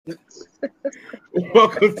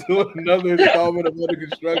Welcome to another installment of Under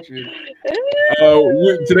Construction.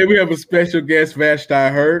 Today we have a special guest, Vashti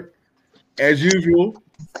Hurt. As usual,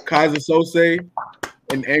 Kaza Sose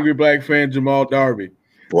and angry black fan Jamal Darby.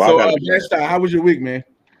 Well, Vashti, how was your week, man?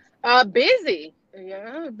 Busy.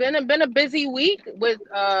 Yeah, been a busy week with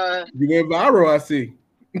You went viral, I see.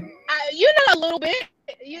 a little bit.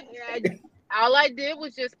 All I did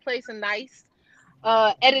was just play some nice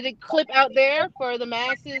edited clip out there for the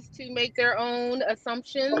masses to make their own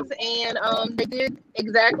assumptions, and they did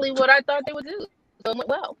exactly what I thought they would do. So it went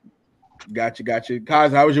well. Gotcha.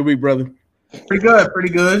 Kaz, how was your week, brother? Pretty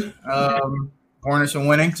good. Hornets are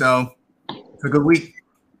winning, so it's a good week.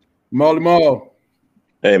 Molly Mall.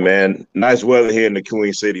 Hey, man, nice weather here in the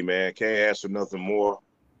Queen City, man. Can't ask for nothing more.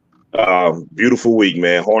 Beautiful week,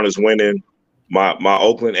 man. Hornets winning. My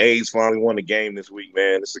Oakland A's finally won the game this week,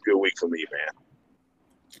 man. It's a good week for me, man.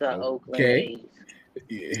 The Oakland A's.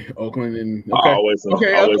 Yeah, Oakland and always. So we'll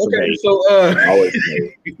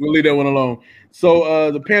leave that one alone.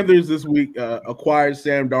 So the Panthers this week acquired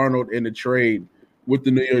Sam Darnold in a trade with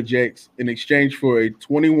the New York Jets in exchange for a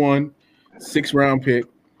 21 6th-round pick,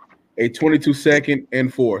 a 22 second,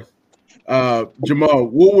 and 4th. Jamal,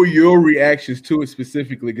 what were your reactions to it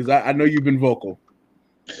specifically? Because I know you've been vocal.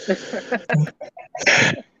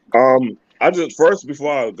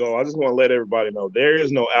 Before I go, I just want to let everybody know there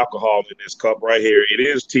is no alcohol in this cup right here. It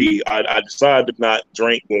is tea. I decided to not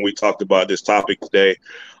drink when we talked about this topic today.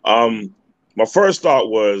 My first thought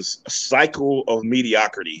was a cycle of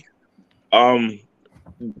mediocrity. The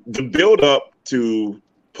build up to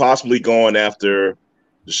possibly going after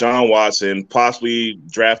Deshaun Watson, possibly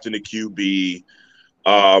drafting a QB,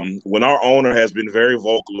 when our owner has been very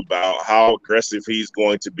vocal about how aggressive he's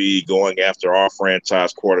going to be going after our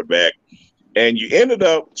franchise quarterback, and you ended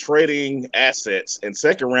up trading assets and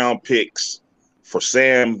second-round picks for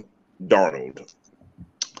Sam Darnold,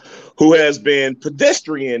 who has been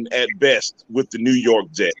pedestrian at best with the New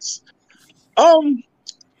York Jets. I'm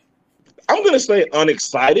going to say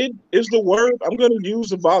unexcited is the word I'm going to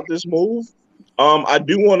use about this move. I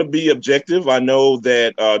do want to be objective. I know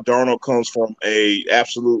that Darnold comes from a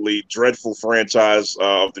absolutely dreadful franchise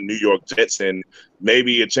of the New York Jets, and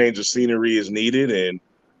maybe a change of scenery is needed, and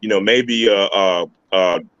maybe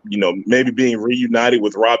being reunited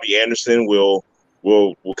with Robbie Anderson will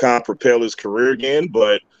kind of propel his career again.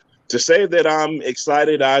 But to say that I'm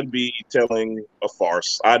excited, I'd be telling a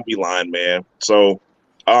farce. I'd be lying, man. So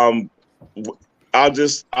I'll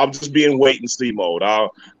just be in wait and see mode.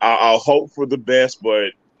 I'll hope for the best,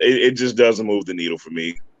 but it just doesn't move the needle for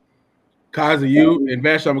me. Kaza, you and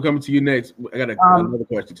Vash, I'm coming to you next. I got another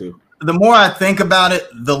question too. The more I think about it,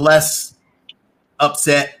 the less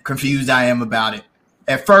upset, confused I am about it.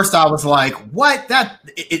 At first, I was like, "What?"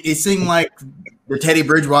 It seemed like the Teddy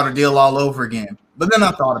Bridgewater deal all over again. But then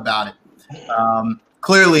I thought about it.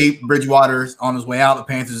 Clearly, Bridgewater's on his way out. The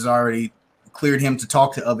Panthers already cleared him to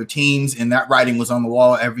talk to other teams, and that writing was on the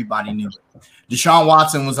wall. Everybody knew it. Deshaun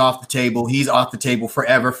Watson was off the table. He's off the table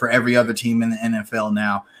forever for every other team in the NFL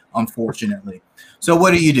now, unfortunately. So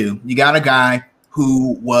what do? You got a guy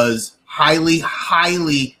who was highly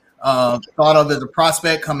thought of as a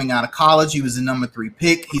prospect coming out of college. He was the number 3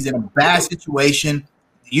 pick. He's in a bad situation.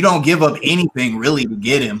 You don't give up anything really to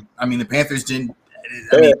get him. I mean, the Panthers didn't.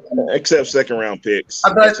 Except second-round picks.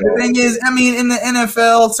 But the thing is, in the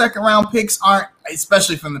NFL, second-round picks aren't,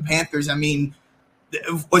 especially from the Panthers.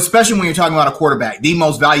 Especially when you're talking about a quarterback, the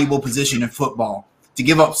most valuable position in football, to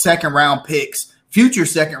give up second-round picks, future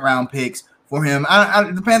second-round picks for him.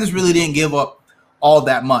 The Panthers really didn't give up all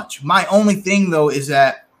that much. My only thing, though, is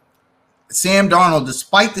that Sam Darnold,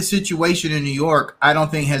 despite the situation in New York, I don't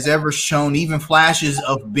think has ever shown even flashes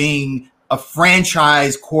of being a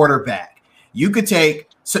franchise quarterback. You could take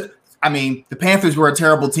 – the Panthers were a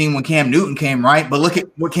terrible team when Cam Newton came, right? But look at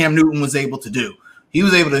what Cam Newton was able to do. He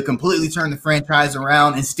was able to completely turn the franchise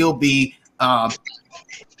around and still be a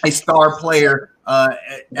star player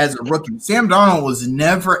as a rookie. Sam Darnold was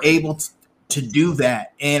never able to do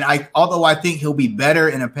that. And although I think he'll be better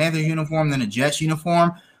in a Panthers uniform than a Jets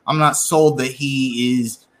uniform, I'm not sold that he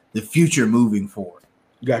is the future moving forward.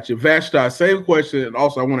 Gotcha. Vashti, same question. And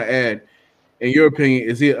also I want to add, in your opinion,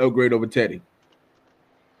 is he an upgrade over Teddy?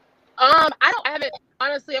 I haven't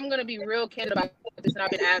honestly. I'm going to be real candid about this, and I've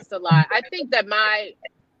been asked a lot. I think that my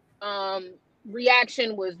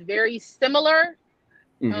reaction was very similar.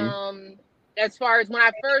 Mm-hmm. As far as when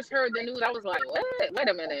I first heard the news, I was like, "What? Wait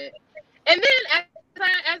a minute!" And then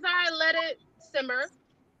as I let it simmer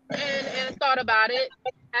and thought about it,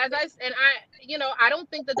 I don't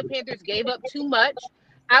think that the Panthers gave up too much.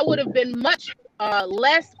 I would have been much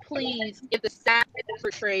less pleased if the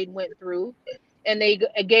Stafford trade went through, and they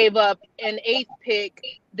gave up the eighth pick,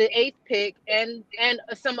 and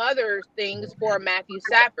some other things for Matthew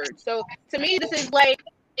Stafford. So to me, this is like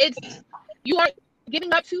you aren't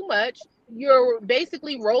giving up too much. You're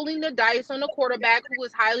basically rolling the dice on a quarterback who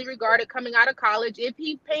was highly regarded coming out of college. If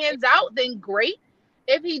he pans out, then great.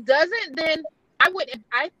 If he doesn't, then I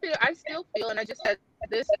still feel, and I just said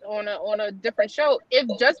this on a different show. If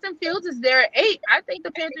Justin Fields is there at 8, I think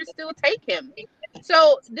the Panthers still take him.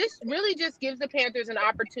 So this really just gives the Panthers an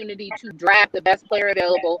opportunity to draft the best player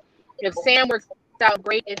available. If Sam works out,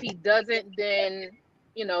 great. If he doesn't, then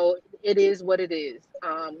it is what it is.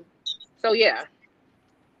 So yeah.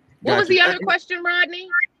 What was the other question, Rodney?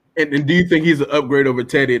 And do you think he's an upgrade over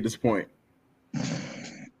Teddy at this point?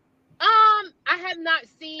 I have not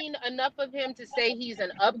seen enough of him to say he's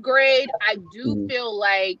an upgrade. I do feel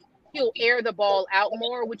like he'll air the ball out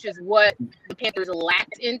more, which is what the Panthers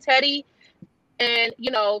lacked in Teddy. And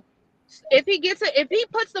if he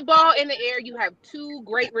puts the ball in the air, you have 2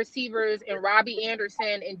 great receivers in Robbie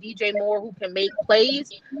Anderson and DJ Moore who can make plays.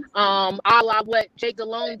 A la what Jake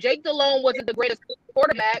Delhomme. Jake Delhomme wasn't the greatest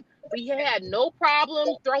quarterback, but he had no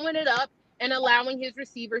problem throwing it up and allowing his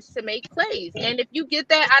receivers to make plays. And if you get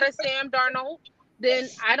that out of Sam Darnold, then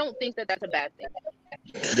I don't think that that's a bad thing.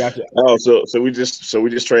 Gotcha. Oh, so we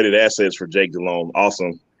just traded assets for Jake Delhomme.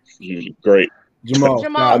 Awesome, great. Jamal,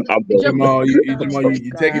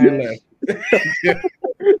 you taking it left.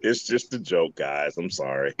 It's just a joke, guys. I'm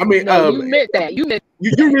sorry. I mean, you meant that. You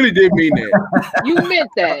really did mean that. You meant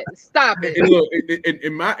that. Stop it. And look,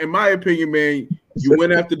 in my opinion, man, you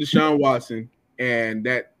went after Deshaun Watson, and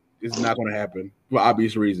that is not going to happen for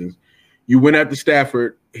obvious reasons. You went after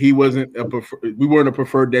Stafford. We weren't a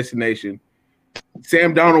preferred destination.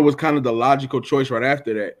 Sam Darnold was kind of the logical choice right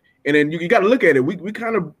after that. And then you got to look at it. We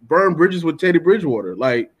kind of burned bridges with Teddy Bridgewater,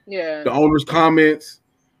 like the owner's comments,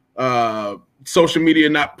 social media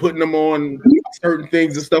not putting them on certain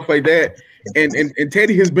things and stuff like that. And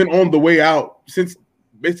Teddy has been on the way out since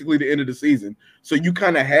basically the end of the season. So you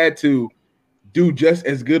kind of had to do just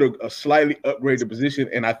as good a slightly upgraded position,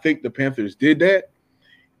 and I think the Panthers did that.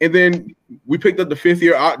 And then we picked up the fifth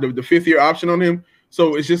year option on him.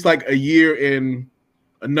 So it's just like a year and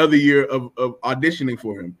another year of auditioning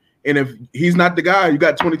for him. And if he's not the guy, you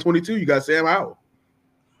got 2022, you got Sam Howell.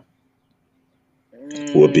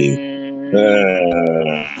 Whoopee.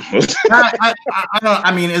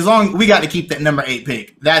 I mean, as long we got to keep that number 8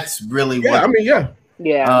 pick. That's really what.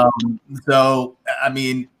 Yeah. So I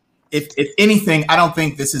mean, if anything, I don't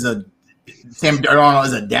think this is Sam Darnold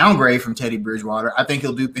is a downgrade from Teddy Bridgewater. I think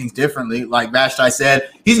he'll do things differently. Like Vashti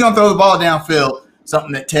said, he's going to throw the ball downfield.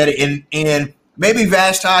 Something that Teddy and maybe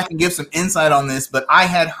Vashti can give some insight on this, but I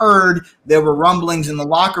had heard there were rumblings in the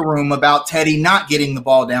locker room about Teddy not getting the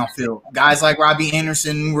ball downfield. Guys like Robbie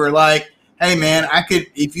Anderson were like, hey, man,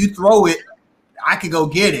 if you throw it, I could go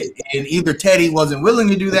get it. And either Teddy wasn't willing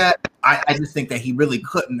to do that. I just think that he really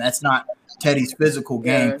couldn't. That's not Teddy's physical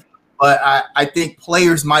game. Yeah. But I think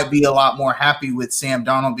players might be a lot more happy with Sam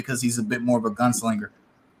Darnold because he's a bit more of a gunslinger.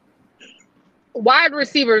 Wide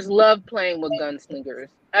receivers love playing with gunslingers.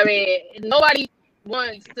 I mean, nobody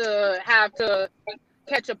wants to have to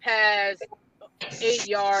catch a pass 8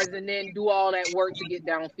 yards and then do all that work to get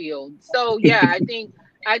downfield. So yeah, I think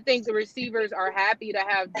the receivers are happy to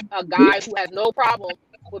have a guy who has no problem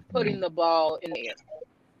with putting the ball in the air.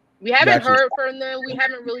 We haven't heard from them. We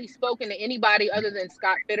haven't really spoken to anybody other than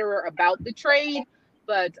Scott Fitterer about the trade,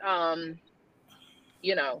 but Hey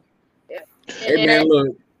man,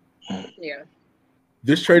 look. Yeah.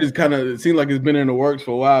 This trade is it seems like it's been in the works for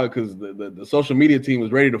a while because the social media team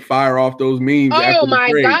was ready to fire off those memes. Oh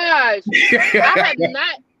my gosh. I have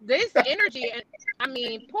not this energy, and I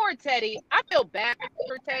mean, poor Teddy. I feel bad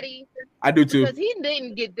for Teddy. I do too. Because he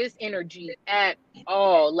didn't get this energy at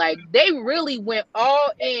all. Like, they really went all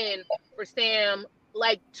in for Sam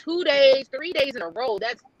like 2 days, 3 days in a row.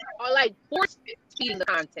 That's like force feeding the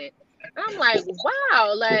content. And I'm like,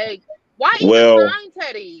 wow, like, why even find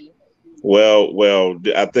Teddy? Well,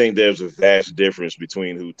 I think there's a vast difference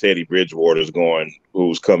between who Teddy Bridgewater is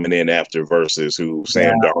who's coming in after versus who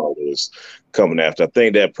Sam Darnold is coming after. I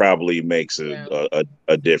think that probably makes a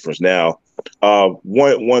difference. Now,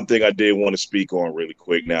 one thing I did want to speak on really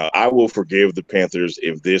quick. Now, I will forgive the Panthers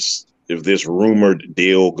if this rumored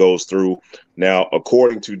deal goes through. Now,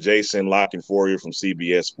 according to Jason Lockenfourier from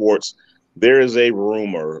CBS Sports, there is a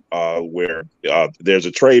rumor where there's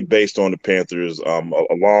a trade based on the Panthers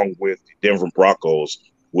along with the Denver Broncos,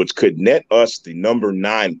 which could net us the number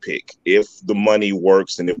 9 pick if the money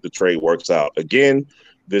works and if the trade works out. Again,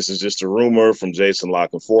 This is just a rumor from Jason La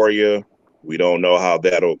Canfora. We don't know how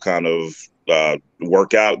that'll kind of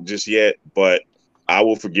work out just yet, but I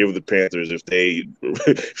will forgive the Panthers if they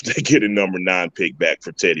get a number 9 pick back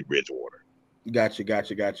for Teddy Bridgewater. Gotcha.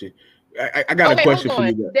 I got a question for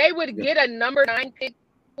you guys. They would get a number 9 pick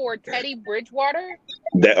for Teddy Bridgewater?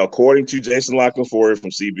 That, according to Jason La Canfora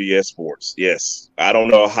from CBS Sports, yes. I don't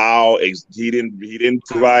know how he didn't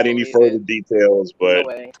provide any further details, but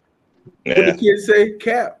No what the kids say,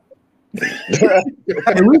 Cap.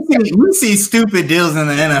 we see stupid deals in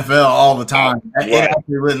the NFL all the time. It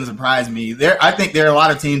actually wouldn't surprise me. I think there are a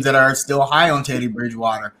lot of teams that are still high on Teddy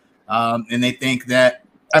Bridgewater, and they think that.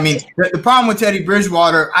 I mean, the problem with Teddy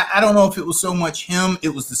Bridgewater, I don't know if it was so much him, it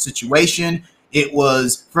was the situation. It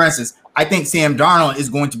was, for instance, I think Sam Darnold is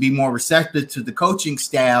going to be more receptive to the coaching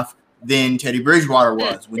staff than Teddy Bridgewater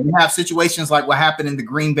was. When you have situations like what happened in the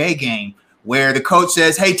Green Bay game, where the coach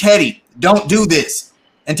says, "Hey, Teddy, don't do this,"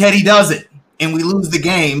 and Teddy does it, and we lose the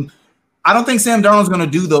game. I don't think Sam Darnold's going to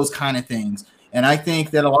do those kind of things. And I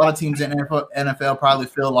think that a lot of teams in NFL probably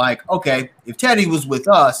feel like, okay, if Teddy was with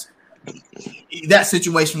us, that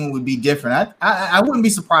situation would be different. I wouldn't be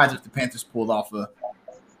surprised if the Panthers pulled off a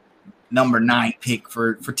number 9 pick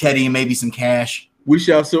for Teddy and maybe some cash. We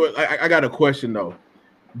shall. So I got a question though.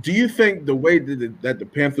 Do you think the way that the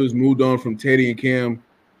Panthers moved on from Teddy and Cam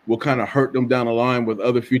will kind of hurt them down the line with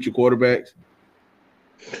other future quarterbacks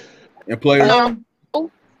and players? No.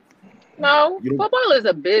 Football is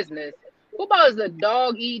a business. Football is a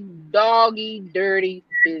doggy, dirty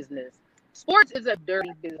business. Sports is a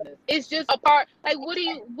dirty business. It's just a part. Like,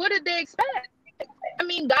 what did they expect? I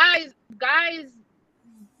mean, guys.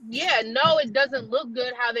 Yeah, no, it doesn't look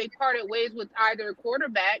good how they parted ways with either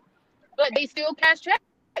quarterback, but they still cash checks.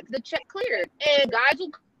 The check cleared, and guys will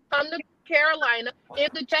come to Carolina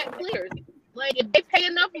if the check clears. Like, if they pay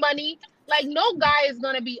enough money, like, no guy is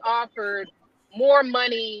going to be offered more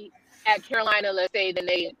money at Carolina, let's say, than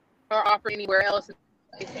they are offered anywhere else.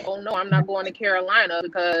 They say, "Oh no, I'm not going to Carolina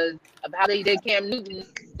because of how they did Cam Newton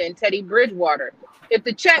and Teddy Bridgewater." If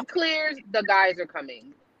the check clears, the guys are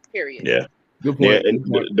coming. Period. Yeah. Good point. Yeah, and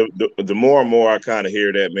the more and more I kind of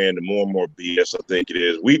hear that, man, the more and more BS I think it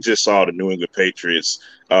is. We just saw the New England Patriots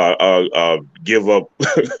give up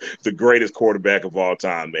the greatest quarterback of all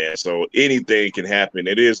time, man. So anything can happen.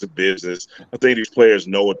 It is the business. I think these players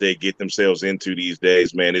know what they get themselves into these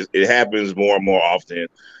days, man. It happens more and more often.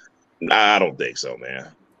 I don't think so, man.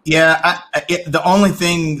 Yeah, the only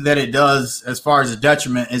thing that it does as far as a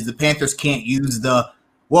detriment is the Panthers can't use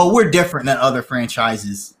we're different than other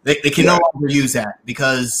franchises. They can no longer use that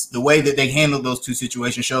because the way that they handled those two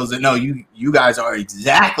situations shows that, no, you guys are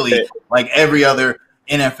exactly like every other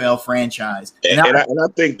NFL franchise. And I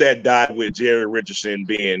think that died with Jerry Richardson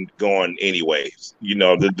being gone anyways. You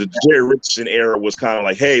know, the Jerry Richardson era was kind of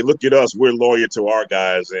like, hey, look at us. We're loyal to our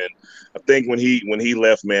guys. And I think when he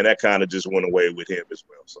left, man, that kind of just went away with him as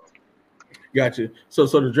well. So, gotcha. So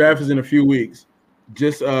the draft is in a few weeks.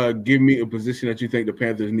 Just give me a position that you think the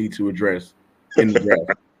Panthers need to address in the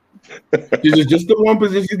draft. just the one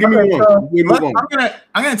position. Give me one.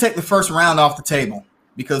 I'm gonna take the first round off the table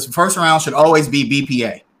because the first round should always be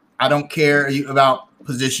BPA. I don't care about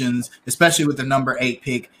positions, especially with the number 8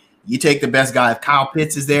 pick. You take the best guy. If Kyle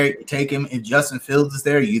Pitts is there, you take him. If Justin Fields is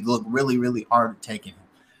there, you look really, really hard at taking him.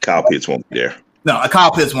 Kyle Pitts won't be there. No,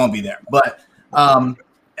 Kyle Pitts won't be there. But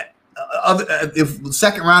if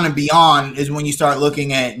second round and beyond is when you start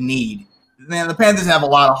looking at need. Man, the Panthers have a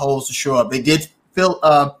lot of holes to show up. They did shore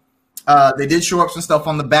up some stuff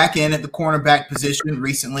on the back end at the cornerback position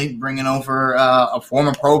recently, bringing over a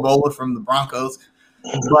former Pro Bowler from the Broncos.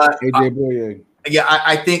 But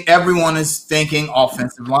I think everyone is thinking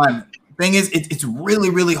offensive lineman. The thing is, it's really,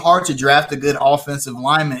 really hard to draft a good offensive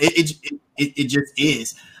lineman. It just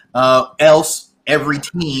is. Else, every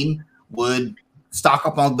team would stock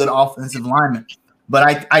up on good offensive linemen.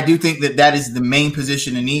 But I do think that is the main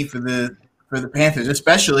position in need for the Panthers,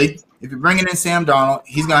 especially if you're bringing in Sam Darnold.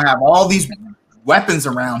 He's going to have all these weapons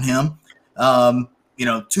around him.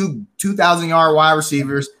 2,000-yard wide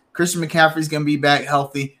receivers. Christian McCaffrey's going to be back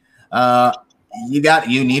healthy.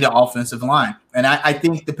 You need an offensive line. And I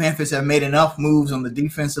think the Panthers have made enough moves on the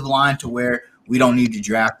defensive line to where we don't need to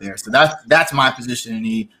draft there. So that's my position in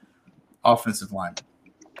need, offensive line.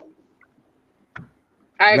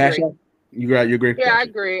 I agree. You agree? Yeah, I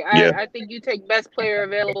agree. I think you take best player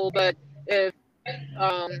available, but if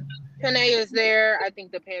Penei is there, I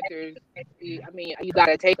think the Panthers, I mean, you got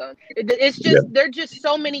to take them. It's just there are just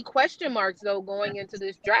so many question marks though going into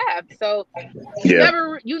this draft. So you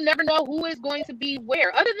never know who is going to be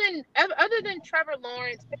where. Other than Trevor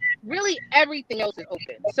Lawrence, really everything else is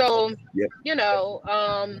open. So you know,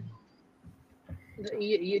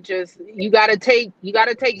 you got to take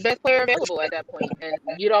best player available at that point, and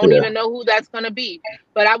you don't even know who that's going to be.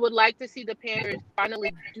 But I would like to see the Panthers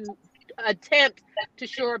finally attempt to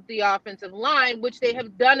shore up the offensive line, which they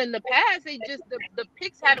have done in the past. They just the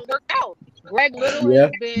picks haven't worked out. Greg Little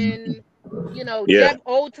has been, Jeff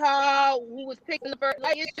Otah, who was picked in the first.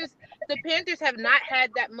 Like, it's just the Panthers have not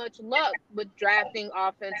had that much luck with drafting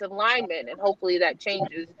offensive linemen, and hopefully that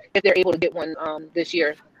changes if they're able to get one this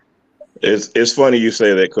year. It's funny you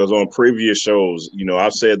say that, because on previous shows,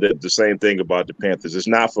 I've said that the same thing about the Panthers. It's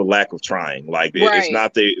not for lack of trying. Like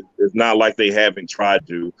it's not like they haven't tried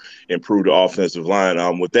to improve the offensive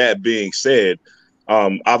line. With that being said,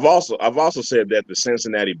 I've also said that the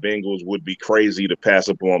Cincinnati Bengals would be crazy to pass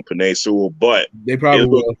up on Penei Sewell, but they probably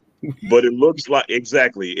will. But it looks like and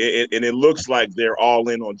it looks like they're all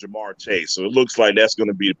in on Jamar Chase. So it looks like that's going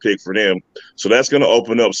to be the pick for them. So that's going to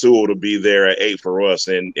open up Sewell to be there at 8 for us,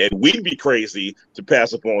 and we'd be crazy to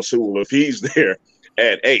pass up on Sewell if he's there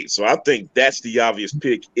at 8. So I think that's the obvious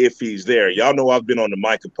pick if he's there. Y'all know I've been on the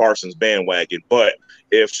Micah Parsons bandwagon, but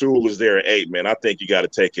if Sewell is there at 8, man, I think you got to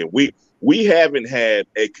take him. We haven't had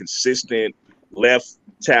a consistent left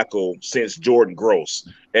tackle since Jordan Gross,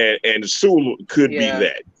 and Sewell could be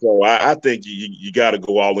that. So I think you got to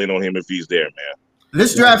go all in on him if he's there, man.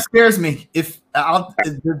 This draft scares me.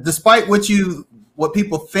 Despite what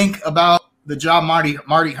people think about the job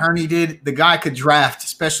Marty Hurney did, the guy could draft,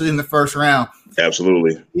 especially in the first round.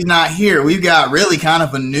 Absolutely, he's not here. We've got really kind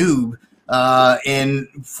of a noob. And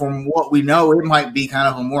from what we know, it might be kind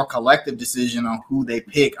of a more collective decision on who they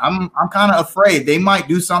pick. I'm kind of afraid they might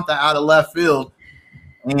do something out of left field,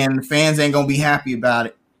 and the fans ain't gonna be happy about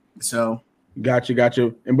it. So,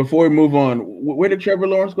 gotcha. And before we move on, where did Trevor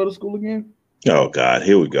Lawrence go to school again? Oh God,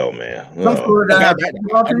 here we go, man.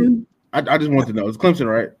 I just want to know. It's Clemson,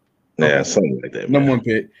 right? Yeah, okay. Something like that. Number 1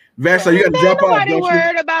 pick. Vash, you got to drop off. Nobody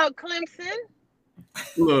worried about Clemson.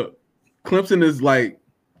 Look, Clemson is like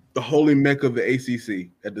the holy mecca of the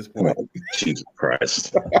ACC at this point. Oh, Jesus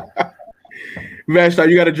Christ. Vash,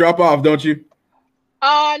 you got to drop off, don't you? No,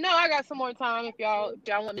 I got some more time if y'all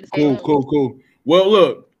want me to stay. Cool. Well,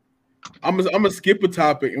 look, I'm gonna skip a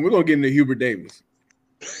topic and we're gonna get into Hubert Davis.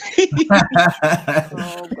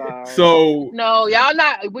 Oh God. So no, y'all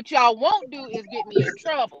not. What y'all won't do is get me in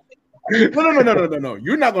trouble. No.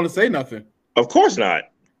 You're not gonna say nothing. Of course not.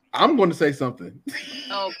 I'm gonna say something.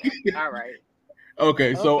 Okay. All right.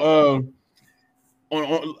 Okay. So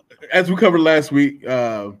on as we covered last week,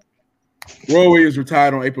 Roy Williams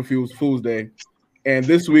retired on April Fool's Day, and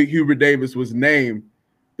this week Hubert Davis was named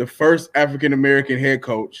the first African American head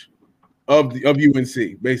coach of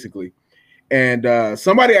UNC, basically. And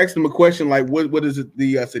somebody asked him a question like, "What is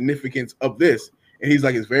the significance of this?" And he's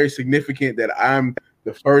like, "It's very significant that I'm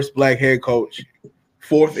the first black head coach,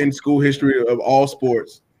 4th in school history of all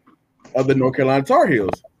sports, of the North Carolina Tar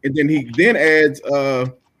Heels." And then he adds,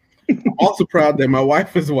 "I'm also proud that my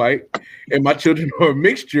wife is white and my children are a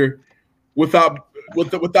mixture," without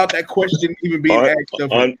that question even being asked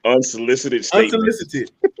of him. Unsolicited statement.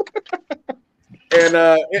 Unsolicited.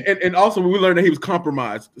 And also we learned that he was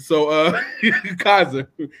compromised. So Kaiser,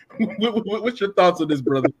 what's your thoughts on this,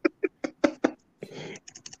 brother?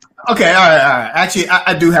 Okay, all right. Actually,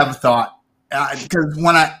 I do have a thought, because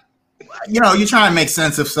when you try and make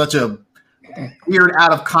sense of such a weird,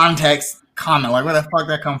 out of context comment, like where the fuck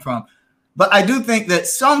that come from? But I do think that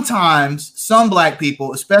sometimes some black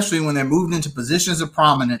people, especially when they're moved into positions of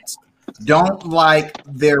prominence, don't like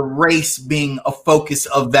their race being a focus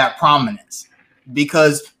of that prominence,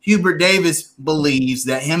 because Hubert Davis believes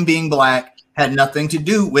that him being black had nothing to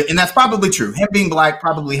do with, and that's probably true. Him being black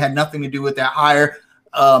probably had nothing to do with that hire.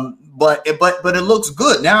 But it looks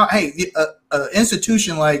good now. Hey, an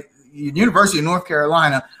institution like University of North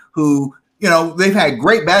Carolina, who they've had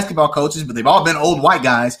great basketball coaches, but they've all been old white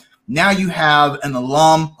guys. Now you have an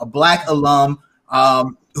alum, a black alum,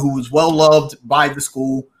 who's well loved by the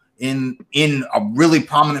school in a really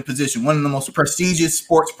prominent position. One of the most prestigious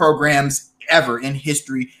sports programs ever in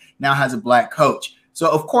history now has a black coach. So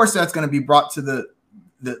of course that's going to be brought to the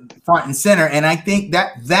front and center. And I think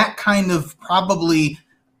that kind of probably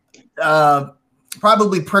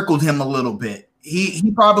prickled him a little bit.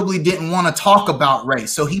 He probably didn't want to talk about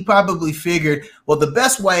race. So he probably figured, well, the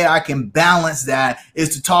best way I can balance that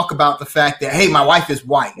is to talk about the fact that, hey, my wife is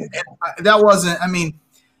white. And that wasn't,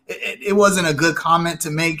 it wasn't a good comment to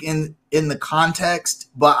make in the context,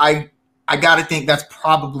 but I got to think that's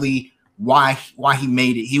probably why he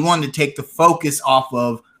made it. He wanted to take the focus off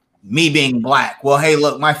of me being black. Well, hey,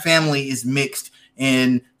 look, my family is mixed,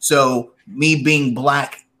 and so me being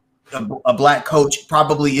black, a black coach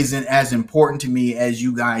probably isn't as important to me as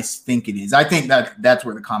you guys think it is. I think that's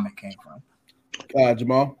where the comment came from.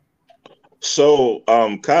 Jamal. So,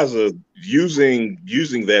 Kaza, using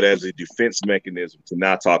that as a defense mechanism to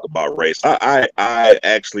not talk about race, I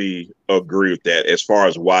actually agree with that as far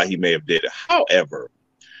as why he may have did it. However,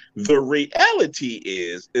 the reality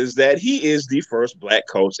is that he is the first black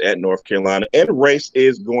coach at North Carolina, and race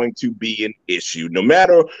is going to be an issue, no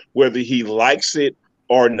matter whether he likes it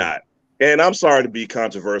or not. And I'm sorry to be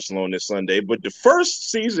controversial on this Sunday, but the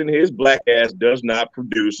first season his black ass does not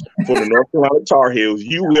produce for the North Carolina Tar Heels,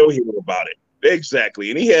 you will hear about it.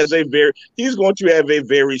 Exactly. And he's going to have a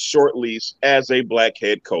very short lease as a black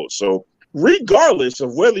head coach. So regardless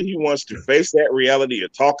of whether he wants to face that reality or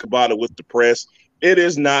talk about it with the press, it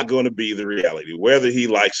is not going to be the reality, whether he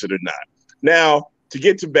likes it or not. Now, to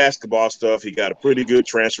get to basketball stuff, he got a pretty good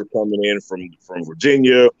transfer coming in from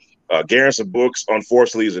Virginia. Garrison Brooks,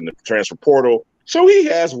 unfortunately, is in the transfer portal. So he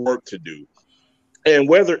has work to do. And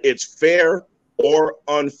whether it's fair or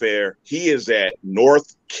unfair, he is at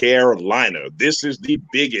North Carolina. This is the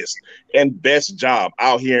biggest and best job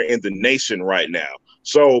out here in the nation right now.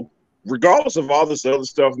 So regardless of all this other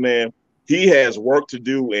stuff, man, he has work to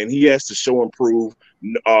do, and he has to show and prove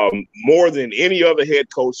more than any other head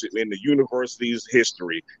coach in the university's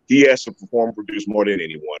history. He has to perform and produce more than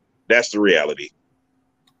anyone. That's the reality.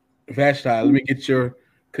 Vashti, let me get your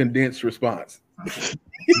condensed response.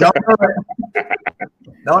 Don't do it.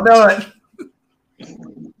 Don't do it.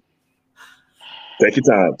 Take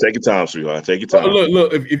your time, sweetheart. Take your time.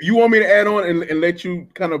 Look. If you want me to add on and let you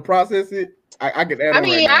kind of process it, I can add on. I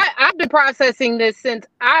mean, right I've been processing this since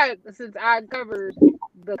I covered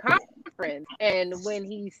the conference, and when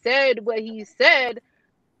he said what he said,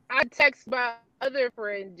 I text my other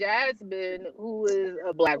friend Jasmine, who is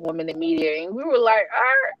a black woman in media, and we were like,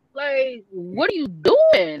 what are you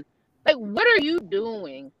doing? Like, what are you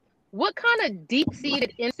doing? What kind of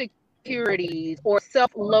deep-seated insecurities or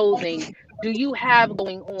self-loathing do you have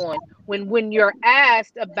going on when you're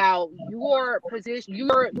asked about your position,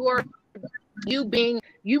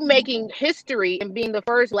 you making history and being the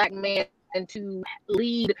first black man to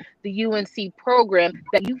lead the UNC program,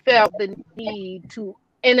 that you felt the need to,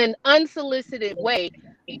 in an unsolicited way,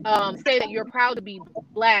 say that you're proud to be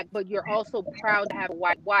black, but you're also proud to have a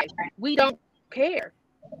white wife. We don't care.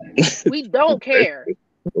 We don't care.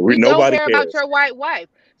 We don't care about your white wife.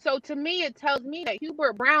 So to me, it tells me that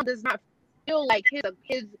Hubert Brown does not feel like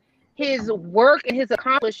his work and his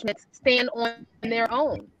accomplishments stand on their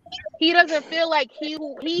own. He doesn't feel like he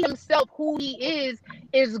himself, who he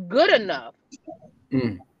is good enough.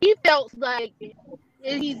 He felt like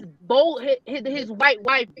he's bold. His white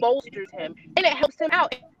wife bolsters him, and it helps him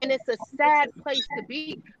out. And it's a sad place to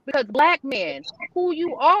be, because black man, who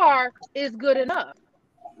you are, is good enough.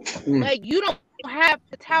 Like, you don't have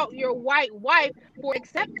to tout your white wife for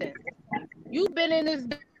acceptance. You've been in this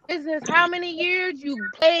business how many years? You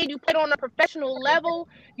played on a professional level.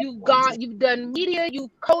 You've done media. You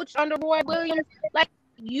coached under Roy Williams. Like,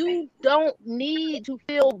 you don't need to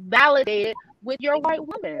feel validated with your white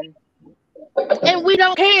woman. And we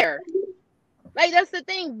don't care. Like, that's the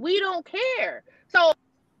thing. We don't care. So,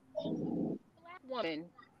 black woman,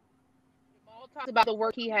 all talks about the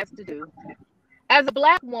work he has to do. As a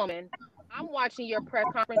black woman, I'm watching your press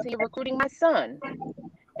conference and you're recruiting my son.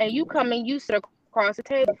 And you come and you sit across the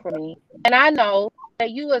table from me. And I know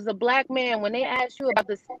that you, as a black man, when they ask you about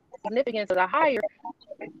the significance of the hire,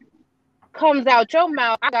 comes out your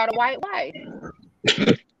mouth, I got a white wife.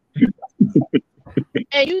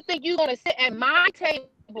 And you think you're going to sit at my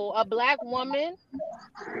table, a black woman?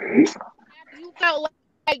 You felt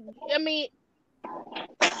like, I mean,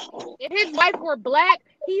 if his wife were black,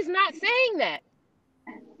 he's not saying that.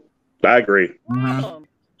 I agree. That's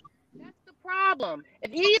the problem.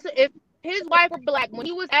 If his wife were black, when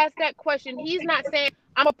he was asked that question, he's not saying,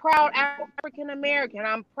 I'm a proud African American.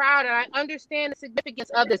 I'm proud and I understand the significance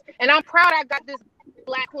of this. And I'm proud I got this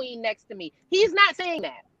black queen next to me. He's not saying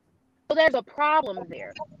that. So there's a problem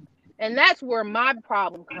there. And that's where my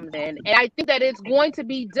problem comes in. And I think that it's going to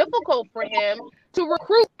be difficult for him to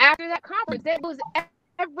recruit after that conference. That was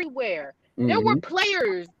everywhere. There were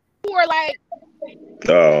players who are like,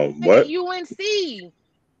 what? UNC,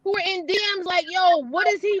 who are in DMs like, yo, what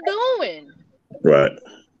is he doing? Right.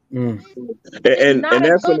 And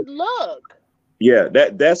that's a good look. Yeah,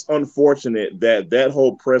 that's unfortunate that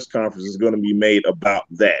whole press conference is going to be made about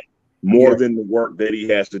that more than the work that he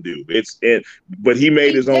has to do. But he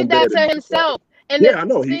made his own bed. He did that to himself. And yeah, I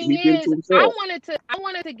know. He did it to himself. I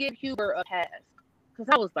wanted to give Hubert a pass because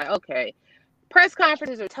I was like, okay, press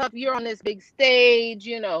conferences are tough. You're on this big stage,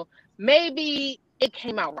 you know. Maybe it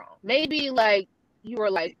came out wrong. Maybe like you were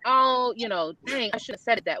like, oh, you know, dang, I should have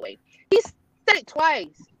said it that way. He said it twice.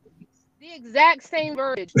 The exact same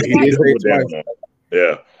verbiage. He did double down.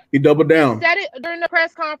 Yeah. He doubled down. He said it during the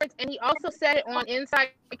press conference, and he also said it on Inside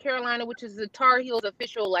Carolina, which is the Tar Heels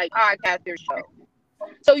official like podcaster show.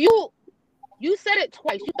 So you said it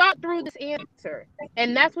twice. You thought through this answer,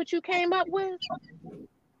 and that's what you came up with.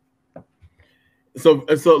 So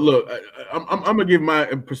look, I'm gonna give my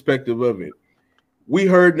perspective of it. We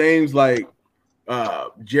heard names like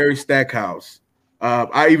Jerry Stackhouse.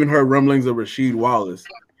 I even heard rumblings of Rasheed Wallace.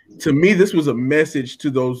 To me, this was a message to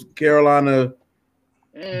those Carolina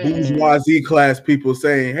bourgeoisie class people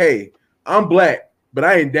saying, "Hey, I'm black, but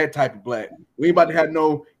I ain't that type of black. We ain't about to have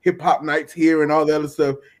no hip hop nights here and all the other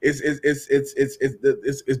stuff." It's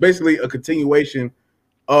basically a continuation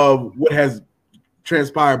of what has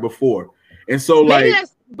transpired before. And so,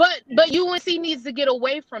 but UNC needs to get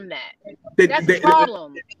away from that. That's the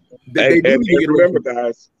problem.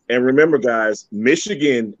 Remember, guys,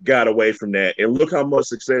 Michigan got away from that, and look how much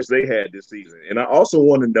success they had this season. And I also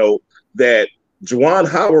want to note that Juwan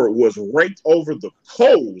Howard was raked over the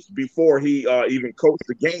coals before he even coached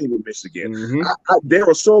the game with Michigan. Mm-hmm. There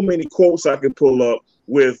are so many quotes I can pull up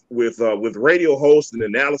with radio hosts and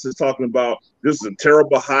analysis talking about this is a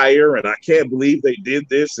terrible hire and I can't believe they did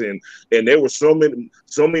this, and there were so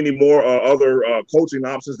many more other coaching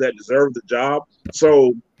options that deserved the job.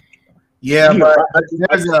 So yeah, but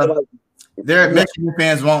Michigan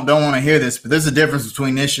fans don't want to hear this, but there's a difference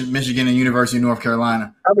between Michigan and University of North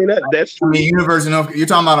Carolina. I mean that's true. I mean, University of North, you're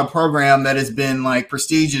talking about a program that has been like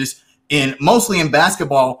prestigious mostly in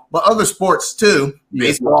basketball, but other sports too,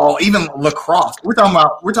 baseball, even lacrosse. We're talking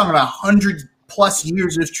about 100+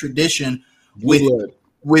 years of tradition with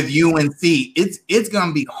UNC. It's going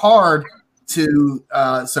to be hard to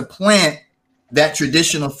supplant that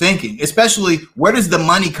traditional thinking, especially where does the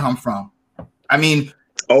money come from? I mean,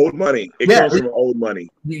 old money. It comes from old money.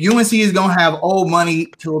 UNC is going to have old money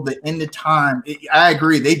till the end of time. I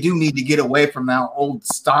agree. They do need to get away from that old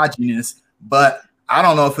stodginess, but I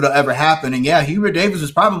don't know if it'll ever happen. And yeah, Hubert Davis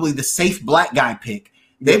was probably the safe black guy pick.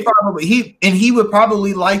 He would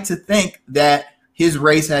probably like to think that his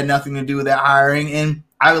race had nothing to do with that hiring, and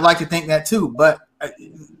I would like to think that too. But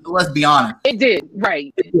let's be honest, it did,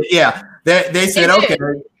 right? Yeah, they said okay,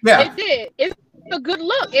 yeah, it did. It's a good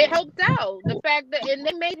look. It helped out the fact that, and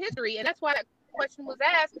they made history, and that's why that question was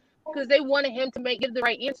asked because they wanted him to give the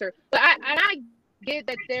right answer. But I get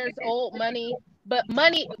that there's old money. But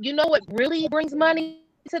money, you know what really brings money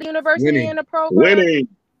to the university and the program?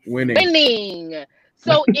 Winning.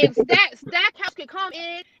 So if Stackhouse could come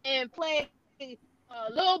in and play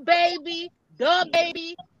Lil Baby, the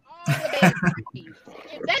baby, all the babies.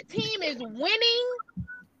 If that team is winning,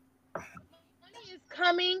 money is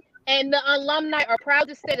coming, and the alumni are proud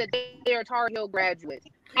to say that they are Tar Heel graduates.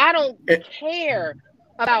 I don't care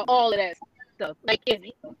about all of that stuff. Like if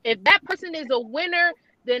that person is a winner,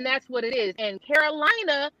 then that's what it is. And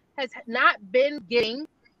Carolina has not been getting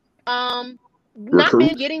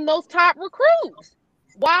those top recruits.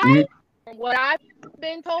 Why? Mm-hmm. From what I've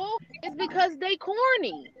been told, is because they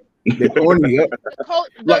corny. They're corny, yeah.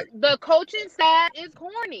 The coaching staff is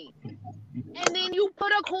corny. And then you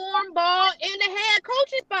put a cornball in the head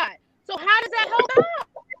coaching spot. So how does that help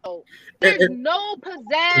out? There's no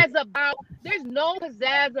pizzazz about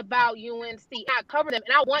UNC. I cover them,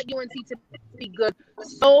 and I want UNC to be good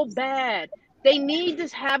so bad. They need to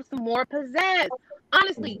have some more pizzazz.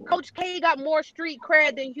 Honestly, Coach K got more street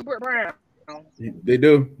cred than Hubert Brown. They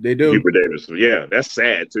do. Hubert Davis. Yeah, that's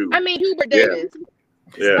sad too. I mean, Hubert Davis.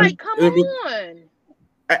 Yeah. Like, come on.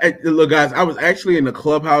 Look, guys, I was actually in the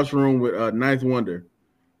clubhouse room with Ninth Wonder.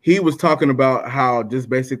 He was talking about how just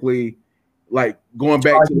basically, like, going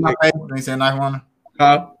back to my face when he said Ninth Wonder.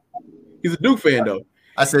 Huh? He's a Duke fan, though.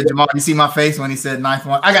 I said, Jamal, you see my face when he said Ninth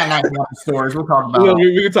Wonder? I got Ninth Wonder stories. We'll talk about.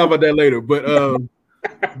 We can talk about that later. But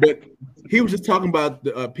but he was just talking about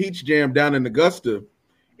the Peach Jam down in Augusta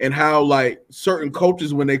and how, like, certain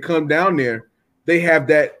coaches, when they come down there, they have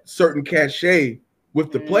that certain cachet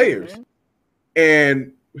with the players.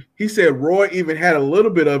 And he said Roy even had a little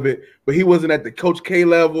bit of it, but he wasn't at the Coach K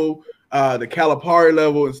level, the Calipari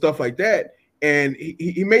level, and stuff like that. And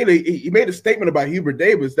he made a statement about Hubert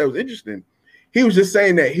Davis that was interesting. He was just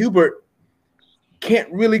saying that Hubert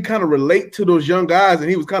can't really kind of relate to those young guys, and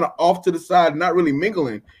he was kind of off to the side, not really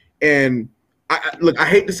mingling. And I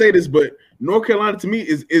hate to say this, but North Carolina to me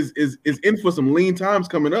is in for some lean times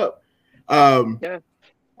coming up.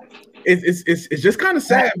 It's just kind of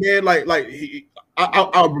sad, man.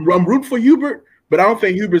 I'm rooting for Hubert, but I don't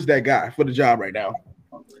think Hubert's that guy for the job right now.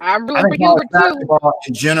 I'm rooting for Hubert too.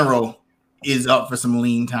 In general, is up for some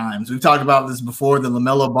lean times. We've talked about this before. The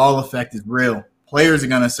LaMelo Ball effect is real. Players are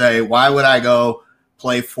going to say, why would I go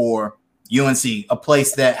play for UNC, a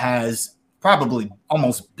place that has probably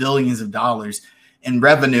almost billions of dollars in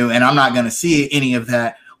revenue, and I'm not going to see any of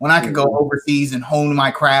that when I could go overseas and hone my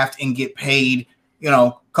craft and get paid,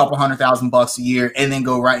 a couple $100,000 a year and then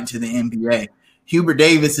go right into the NBA. Hubert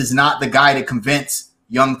Davis is not the guy to convince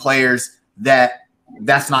young players that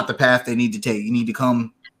that's not the path they need to take. You need to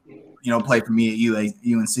come, play for me at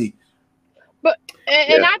UNC. But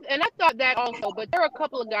I thought that also, but there are a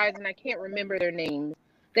couple of guys, and I can't remember their names.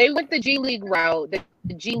 They went the G League route,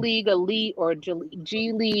 the G League Elite or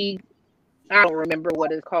G League. I don't remember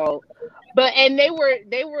what it's called, and they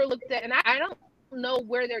were looked at, and I don't know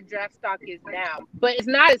where their draft stock is now, but it's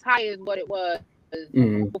not as high as what it was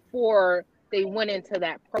before they went into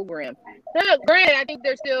that program. Now, granted, I think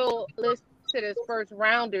they're still listed as first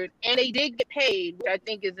rounders, and they did get paid, which I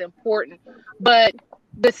think is important. But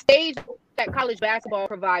the stage that college basketball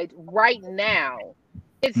provides right now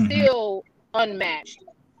is still unmatched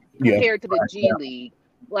compared to the G League.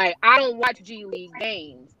 Like, I don't watch G League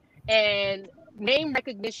games, and name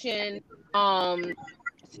recognition,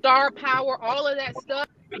 star power, all of that stuff,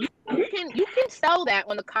 you can sell that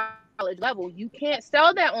on the college level. You can't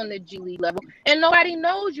sell that on the G League level, and nobody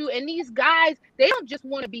knows you. And these guys, they don't just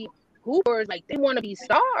want to be hoopers, like they want to be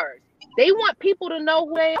stars. They want people to know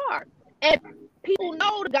who they are, and people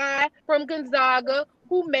know the guy from Gonzaga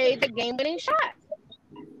who made the game-winning shot.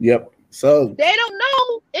 Yep. So they don't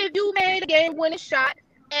know if you made a game-winning shot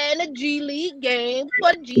in a G League game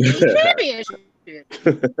for the G League championship.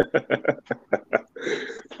 Nobody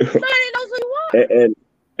knows who you are.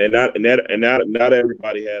 And not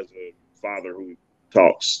everybody has a father who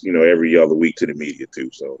talks, every other week to the media too.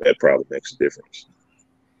 So that probably makes a difference.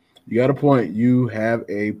 You got a point. You have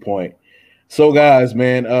a point. So, guys,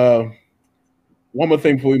 man, one more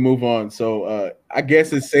thing before we move on. So, I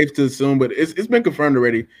guess it's safe to assume, but it's been confirmed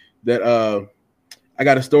already that I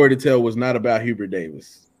got a story to tell was not about Hubert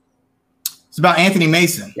Davis. It's about Anthony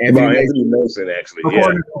Mason. Anthony Mason, actually.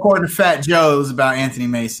 According to Fat Joe, it was about Anthony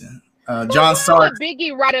Mason. John Stark.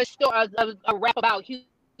 Biggie write a rap about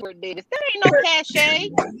Hubert Davis. That ain't no cachet.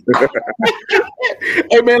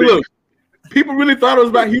 Hey, man, look. People really thought it was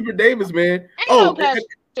about Hubert Davis, man. Ain't no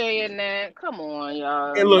cachet in that. Come on,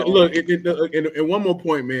 y'all. And look. And one more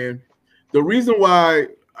point, man. The reason why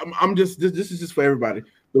this is just for everybody.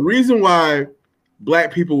 The reason why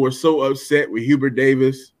Black people were so upset with Hubert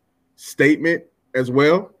Davis' statement as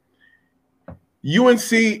well.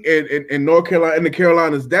 UNC and North Carolina and the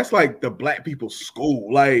Carolinas, that's like the Black people's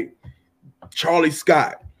school. Like Charlie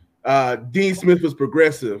Scott, Dean Smith was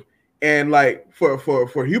progressive. And like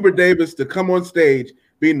for Hubert Davis to come on stage,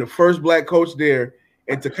 being the first Black coach there,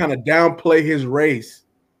 and to kind of downplay his race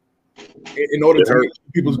in order to make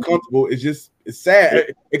people comfortable, it's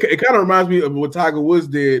sad. It kind of reminds me of what Tiger Woods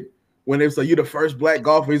did when they was like, "You the first Black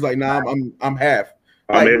golfer." He's like, "Nah, I'm half.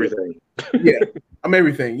 I'm everything." Yeah, I'm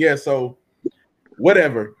everything. Yeah, so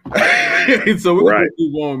whatever. So we're gonna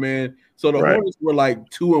move on, man. So the Hornets were like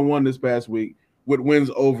 2-1 this past week with wins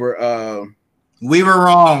over. We were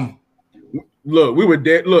wrong. Look, we were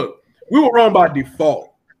dead. Look, we were wrong by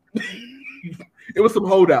default. It was some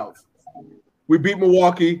holdouts. We beat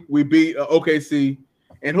Milwaukee. We beat OKC.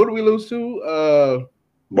 And who did we lose to?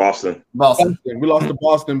 Boston. We lost to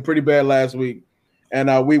Boston pretty bad last week.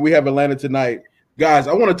 And we have Atlanta tonight. Guys,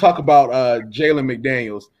 I want to talk about Jalen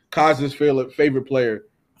McDaniels, Kaz's favorite player.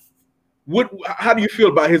 How do you feel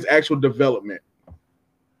about his actual development?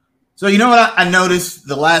 So you know what I noticed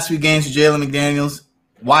the last few games of Jalen McDaniels,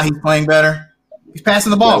 why he's playing better? He's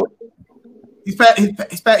passing the ball.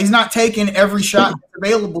 He's not taking every shot that's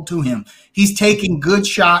available to him. He's taking good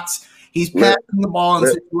shots. He's passing the ball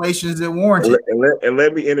in situations that warrant it. And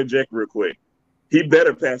let me interject real quick. He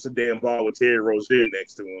better pass the damn ball with Terry Rozier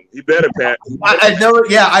next to him. He better pass. I know.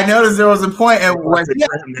 Yeah, I noticed there was a point at where he had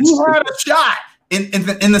a shot,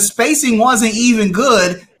 and the spacing wasn't even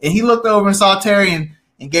good. And he looked over and saw Terry and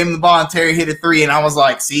gave him the ball, and Terry hit a three. And I was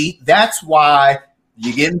like, see, that's why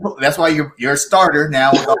you're a starter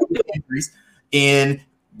now with all the injuries, and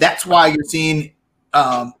that's why you're seeing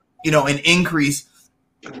an increase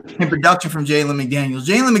in production from Jalen McDaniels.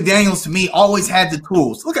 Jalen McDaniels, to me, always had the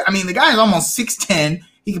tools. The guy is almost 6'10".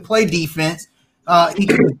 He can play defense.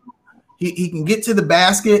 He can get to the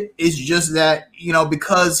basket. It's just that,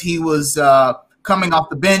 because he was coming off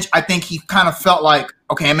the bench, I think he kind of felt like,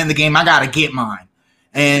 okay, I'm in the game. I got to get mine.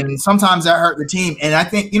 And sometimes that hurt the team. And I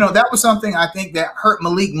think, that was something I think that hurt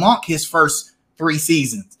Malik Monk his first 3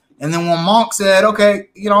 seasons. And then when Monk said, okay,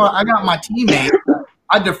 I got my teammates,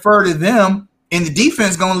 I defer to them, and the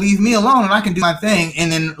defense going to leave me alone and I can do my thing.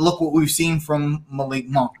 And then look what we've seen from Malik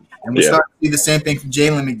Monk. And we start to see the same thing from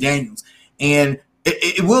Jalen McDaniels. And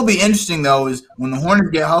it will be interesting, though, is when the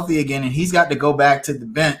Hornets get healthy again and he's got to go back to the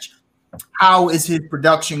bench, how is his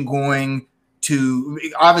production going to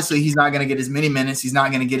 – obviously, he's not going to get as many minutes. He's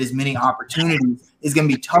not going to get as many opportunities. It's going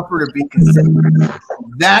to be tougher to be consistent.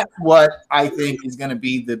 That's what I think is going to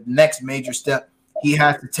be the next major step he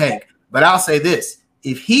has to take. But I'll say this.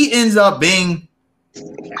 If he ends up being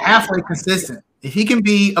halfway consistent, if he can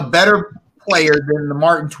be a better player than the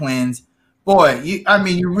Martin twins, boy, you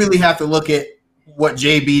really have to look at what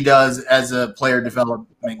JB does as a player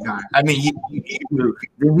development guy. I mean,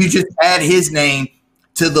 you just add his name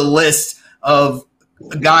to the list of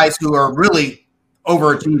guys who are really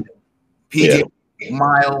overachieving. PJ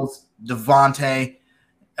Miles, Devontae,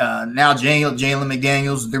 now Jalen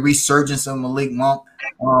McDaniels, the resurgence of Malik Monk.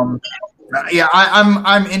 I'm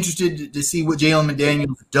interested to see what Jalen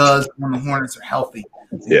McDaniels does when the Hornets are healthy.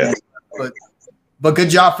 Yeah, but good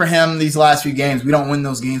job for him these last few games. We don't win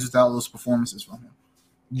those games without those performances from him.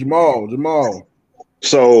 Jamal.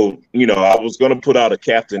 So, I was going to put out a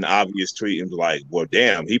Captain Obvious tweet and be like, well,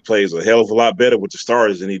 damn, he plays a hell of a lot better with the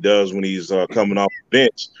starters than he does when he's coming off the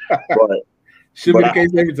bench. Should be the case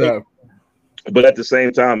every time. But at the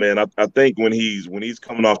same time, man, I think when he's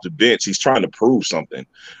coming off the bench, he's trying to prove something.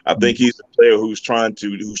 I think he's a player who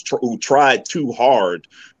tried too hard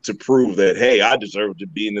to prove that, hey, I deserve to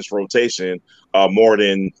be in this rotation more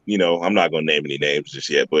than, I'm not going to name any names just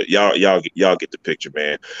yet, but y'all get the picture,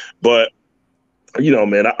 man. But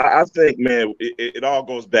man, I think, man, it all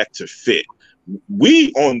goes back to fit.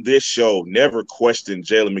 We on this show never questioned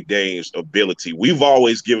Jalen McDaniels' ability. We've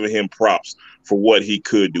always given him props for what he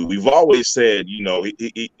could do. We've always said,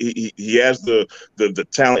 he has the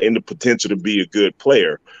talent and the potential to be a good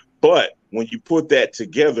player. But when you put that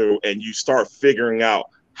together and you start figuring out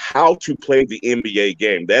how to play the NBA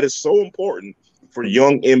game, that is so important for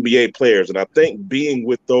young NBA players. And I think being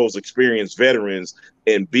with those experienced veterans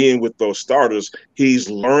and being with those starters, he's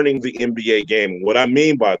learning the NBA game. And what I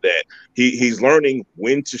mean by that, he's learning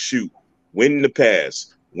when to shoot, when to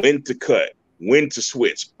pass, when to cut, when to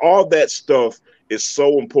switch. All that stuff is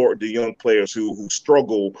so important to young players who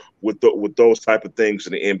struggle with those type of things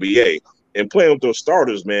in the NBA. And playing with those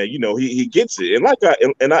starters, man, he gets it.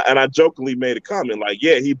 And I jokingly made a comment like,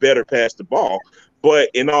 yeah, he better pass the ball.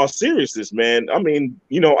 But in all seriousness, man, I mean,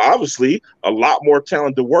 obviously a lot more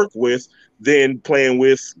talent to work with than playing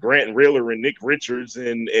with Grant Riller and Nick Richards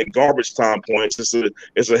and garbage time points.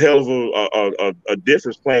 It's a hell of a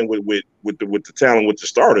difference playing with the talent with the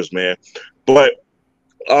starters, man. But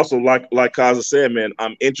also, like Kaza said, man,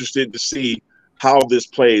 I'm interested to see how this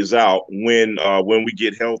plays out when we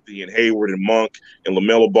get healthy and Hayward and Monk and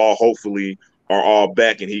LaMelo Ball hopefully are all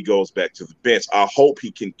back and he goes back to the bench. I hope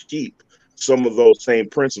he can keep some of those same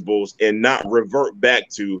principles and not revert back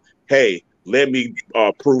to, hey, let me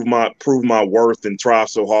prove my worth and try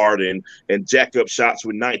so hard and jack up shots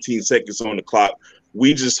with 19 seconds on the clock.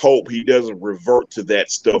 We just hope he doesn't revert to that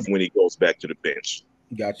stuff when he goes back to the bench.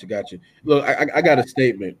 Gotcha. Look, I got a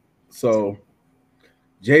statement. So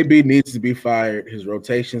JB needs to be fired. His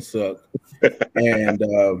rotation sucks, and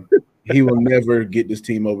he will never get this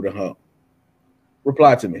team over the hump.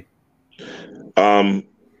 Reply to me.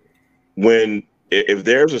 If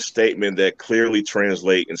there's a statement that clearly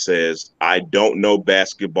translates and says, I don't know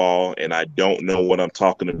basketball and I don't know what I'm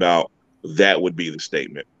talking about, that would be the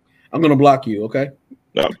statement. I'm going to block you, okay?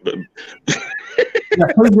 No,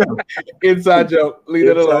 inside joke. Leave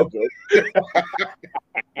it alone.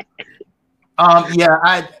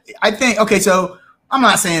 I think, okay, so I'm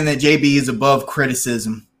not saying that JB is above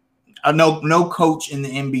criticism. No coach in the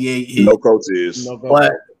NBA is. No coach is.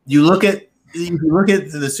 But you look at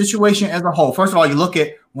the situation as a whole. First of all, you look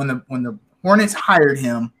at when the Hornets hired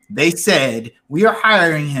him, they said, we are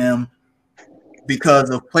hiring him because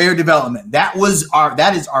of player development. That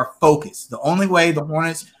is our focus. The only way the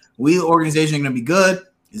organization, are going to be good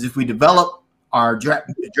is if we develop our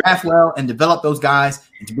draft well and develop those guys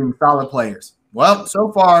into being solid players. Well,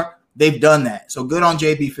 so far they've done that. So good on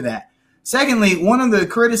JB for that. Secondly, one of the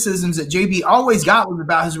criticisms that JB always got was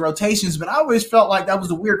about his rotations, but I always felt like that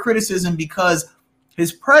was a weird criticism because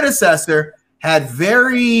his predecessor had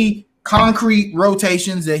very concrete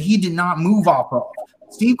rotations that he did not move off of.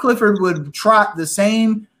 Steve Clifford would trot the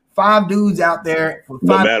same 5 dudes out there for 5,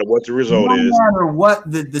 no matter what the result is, no matter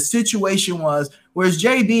what the situation was. Whereas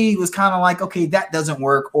JB was kind of like, okay, that doesn't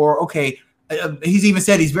work, or okay, he's even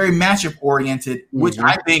said he's very matchup oriented, which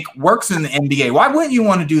I think works in the NBA. Why wouldn't you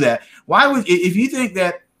want to do that? Why would, if you think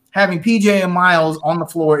that having PJ and Miles on the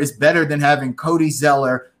floor is better than having Cody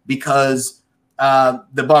Zeller because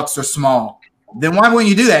the Bucks are small, then why wouldn't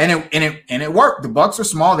you do that? And it worked. The Bucks are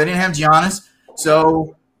small. They didn't have Giannis,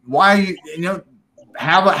 so why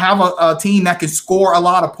have a team that can score a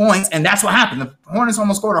lot of points? And that's what happened. The Hornets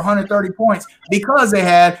almost scored 130 points because they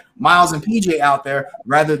had Miles and PJ out there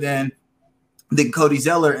rather than Cody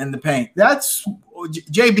Zeller in the paint. That's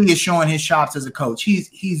JB is showing his chops as a coach.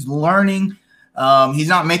 He's learning. He's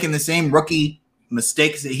not making the same rookie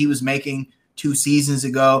mistakes that he was making 2 seasons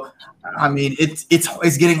ago. I mean,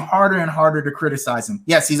 it's getting harder and harder to criticize him.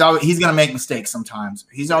 Yes, he's going to make mistakes sometimes.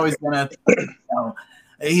 He's always going to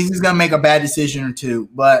he's going to make a bad decision or two,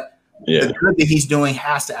 but the good that he's doing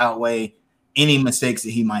has to outweigh any mistakes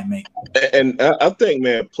that he might make. And I think,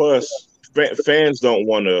 man, plus fans don't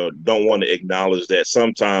want to acknowledge that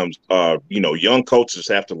sometimes young coaches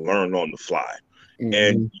have to learn on the fly.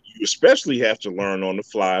 And you especially have to learn on the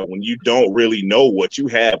fly when you don't really know what you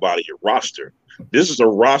have out of your roster. This is a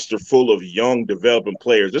roster full of young developing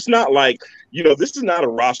players. It's not like, this is not a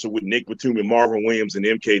roster with Nick Batum and Marvin Williams and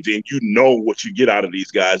MKG, and you know what you get out of these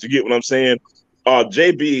guys. You get what I'm saying?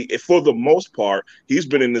 JB, for the most part, he's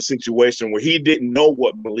been in a situation where he didn't know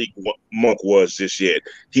what Malik Monk was just yet.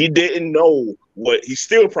 He didn't know he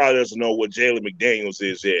still probably doesn't know what Jalen McDaniels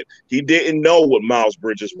is yet. He didn't know what Miles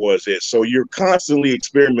Bridges was yet. So you're constantly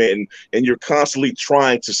experimenting and you're constantly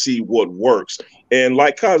trying to see what works. And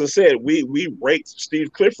like Kaza said, we rate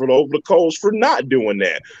Steve Clifford over the Coles for not doing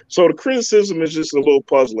that. So the criticism is just a little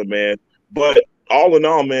puzzling, man. But all in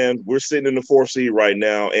all, man, we're sitting in the 4th seed right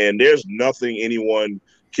now, and there's nothing anyone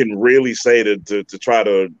can really say to try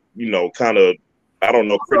to, kind of,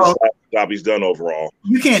 criticize the job he's done overall.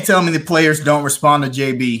 You can't tell me the players don't respond to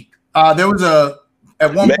JB. There was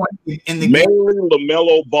at one point in the game,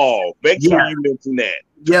 LaMelo Ball. Make sure you mention that.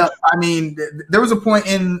 Yeah, I mean, there was a point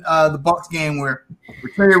in the Bucks game where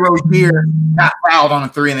Terry Rozier got fouled on a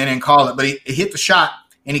 3 and they didn't call it, but he hit the shot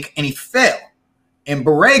and he fell, and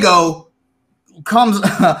Borrego comes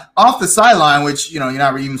off the sideline, which you're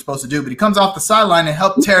not even supposed to do, but he comes off the sideline and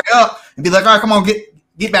help Terry up and be like, all right, come on,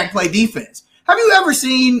 get back and play defense. Have you ever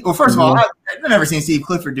seen? Well, first of all, I've never seen Steve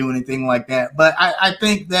Clifford do anything like that, but I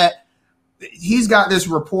think that he's got this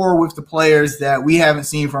rapport with the players that we haven't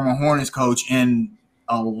seen from a Hornets coach in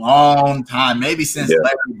a long time, maybe since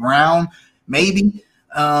Larry Brown, maybe.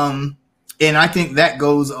 And I think that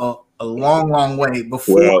goes a long way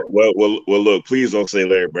before. Well, look, please don't say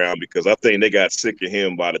Larry Brown, because I think they got sick of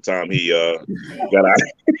him by the time he got out.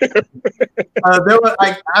 There were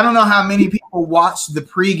I don't know how many people watched the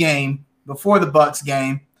pregame before the Bucks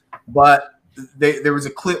game, but there was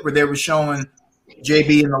a clip where they were showing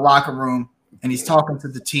JB in the locker room, and he's talking to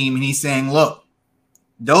the team, and he's saying, look,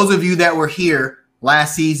 those of you that were here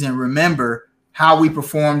last season, remember how we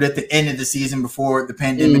performed at the end of the season before the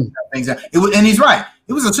pandemic. And he's right.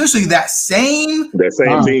 It was essentially that same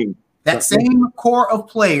team, that same core of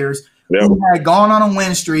players who had gone on a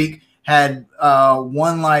win streak, had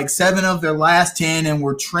won like 7 of their last 10, and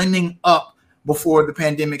were trending up before the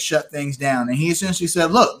pandemic shut things down. And he essentially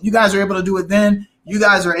said, look, you guys are able to do it then. You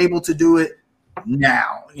guys are able to do it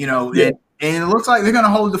now. And it looks like they're going to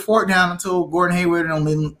hold the fort down until Gordon Hayward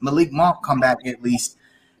and Malik Monk come back at least.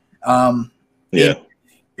 If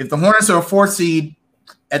the Hornets are a 4th seed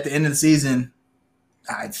at the end of the season,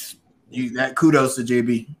 that kudos to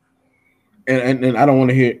JB. And I don't want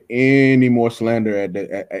to hear any more slander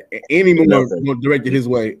any more directed his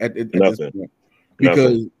way at this point,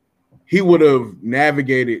 because he would have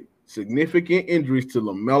navigated significant injuries to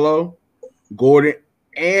LaMelo, Gordon,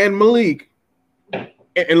 and Malik.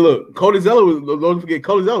 And look, Cody Zeller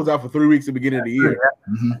was out for 3 weeks at the beginning of the year.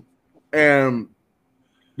 And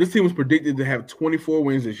this team was predicted to have 24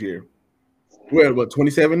 wins this year. We're at,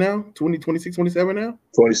 27 now? 26, 27 now?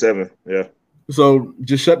 27, yeah. So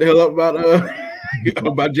just shut the hell up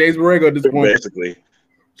about James Borrego at this point. Basically.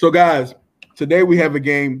 So, guys, today we have a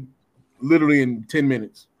game literally in 10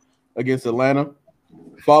 minutes against Atlanta.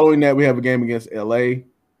 Following that, we have a game against LA,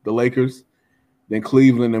 the Lakers, then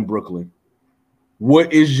Cleveland and Brooklyn.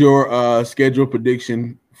 What is your schedule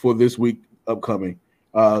prediction for this week upcoming?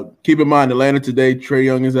 Keep in mind, Atlanta today, Trae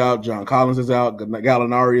Young is out, John Collins is out,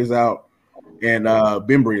 Gallinari is out, and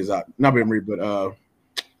Bembry is out. Not Bembry, but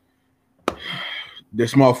their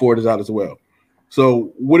small forward is out as well.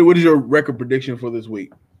 So what is your record prediction for this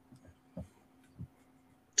week?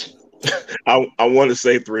 I want to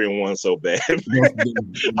say 3-1 so bad.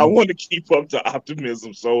 I want to keep up the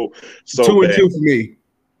optimism so 2-2 for me.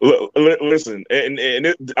 Listen,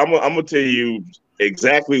 I'm gonna tell you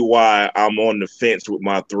exactly why I'm on the fence with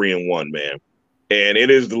my 3-1, man. And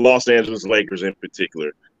it is the Los Angeles Lakers in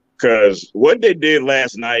particular. Because what they did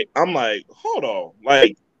last night, I'm like, hold on.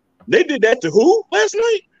 Like, they did that to who last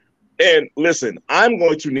night? And listen, I'm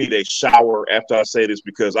going to need a shower after I say this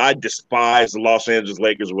because I despise the Los Angeles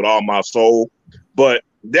Lakers with all my soul. But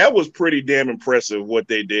that was pretty damn impressive what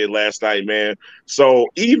they did last night, man. So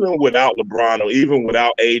even without LeBron or even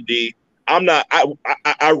without AD,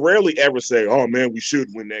 I rarely ever say, oh, man, we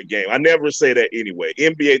should win that game. I never say that anyway.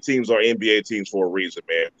 NBA teams are NBA teams for a reason,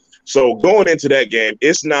 man. So going into that game,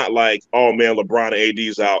 it's not like, oh, man, LeBron and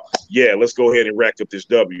AD's out. Yeah, let's go ahead and rack up this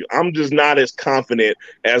W. I'm just not as confident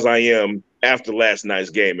as I am after last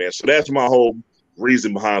night's game, man. So that's my whole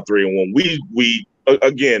reason behind 3-1. We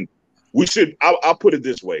again, we should – I'll put it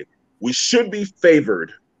this way. We should be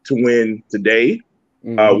favored to win today.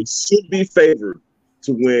 Mm-hmm. We should be favored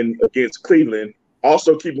to win against Cleveland.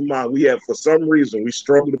 Also, keep in mind, for some reason, we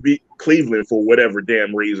struggled to beat Cleveland for whatever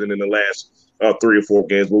damn reason in the last 3 or 4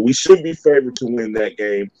 games, but we should be favored to win that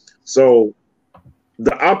game. So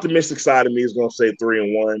the optimistic side of me is going to say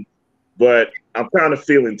 3-1, but I'm kind of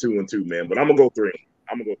feeling 2-2, man. But I'm going to go 3.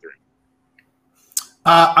 I'm going to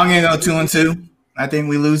go 2-2. I think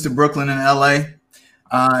we lose to Brooklyn and LA.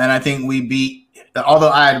 And I think we beat,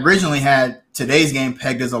 although I had originally had today's game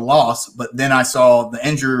pegged as a loss, but then I saw the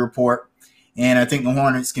injury report. And I think the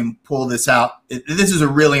Hornets can pull this out. This is a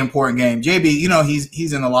really important game. JB,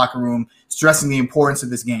 he's in the locker room stressing the importance of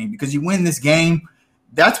this game because you win this game,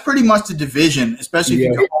 that's pretty much the division, especially if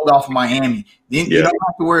you can hold off of Miami. Then you don't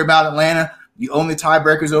have to worry about Atlanta. You own the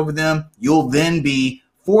tiebreakers over them. You'll then be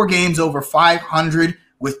 4 games over 500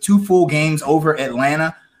 with 2 full games over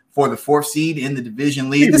Atlanta for the 4th seed in the division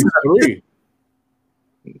lead. This is 3.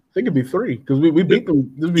 I think it'd be 3 because we beat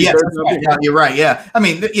them. You're right. Yeah. I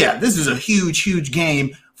mean, this is a huge, huge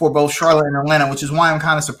game for both Charlotte and Atlanta, which is why I'm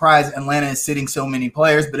kind of surprised Atlanta is sitting so many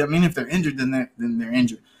players. But I mean, if they're injured, then they're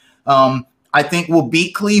injured. I think we'll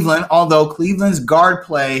beat Cleveland, although Cleveland's guard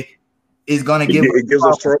play is going to gives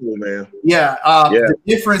us trouble, man. Yeah. The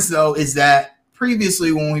difference though is that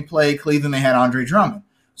previously when we played Cleveland, they had Andre Drummond.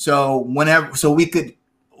 So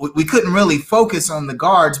we couldn't really focus on the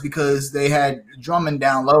guards because they had Drummond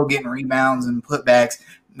down low getting rebounds and putbacks.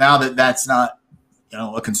 Now that that's not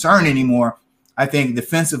a concern anymore, I think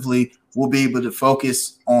defensively we'll be able to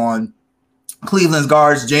focus on Cleveland's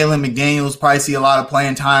guards. Jalen McDaniels probably see a lot of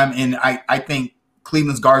playing time, and I think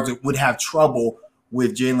Cleveland's guards would have trouble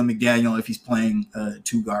with Jalen McDaniel if he's playing a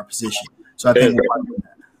 2-guard position. So I think we'll do that.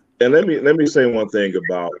 And let me say one thing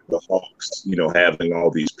about the Hawks, having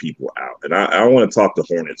all these people out. And I want to talk to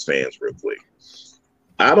Hornets fans real quick.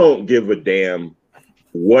 I don't give a damn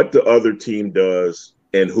what the other team does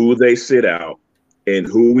and who they sit out and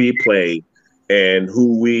who we play and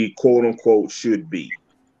who we quote unquote should be.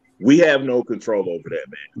 We have no control over that,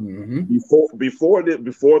 man. Mm-hmm. Before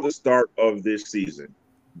the start of this season,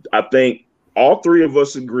 I think all 3 of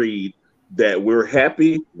us agreed that we're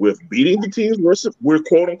happy with beating the teams we're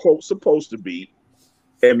quote unquote supposed to beat,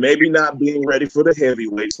 and maybe not being ready for the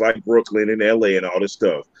heavyweights like Brooklyn and LA and all this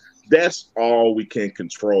stuff. That's all we can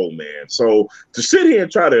control, man. So to sit here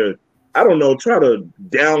and try to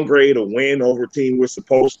downgrade a win over a team we're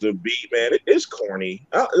supposed to beat, man, it's corny.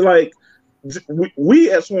 We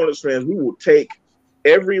as Hornets fans, we will take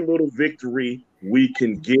every little victory we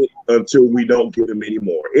can get until we don't get them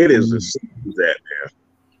anymore. It is as simple as that, man.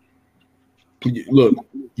 Look,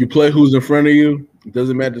 you play who's in front of you. It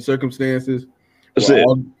doesn't matter the circumstances.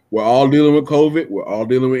 We're all dealing with COVID. We're all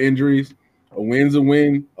dealing with injuries. A win's a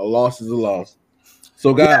win. A loss is a loss.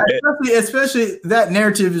 So, guys, especially that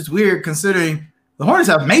narrative is weird considering the Hornets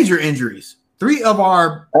have major injuries. 3 of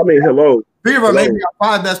our maybe our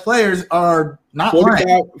 5 best players are not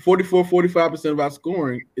playing. 45% of our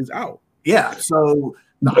scoring is out. Yeah, so.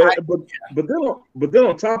 But then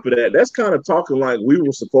on top of that, that's kind of talking like we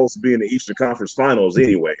were supposed to be in the Eastern Conference Finals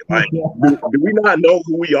anyway. Like, do we not know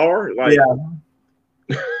who we are? Like,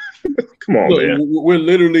 come on, man. We're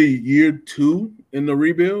literally year 2 in the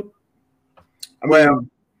rebuild.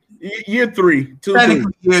 Year 3,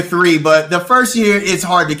 technically year 3, but the first year it's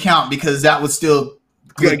hard to count because that was still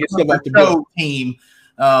get stuff out the team.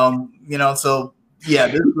 So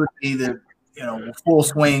this would be the full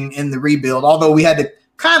swing in the rebuild. Although we had to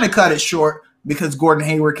kind of cut it short because Gordon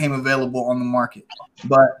Hayward came available on the market.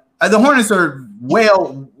 But the Hornets are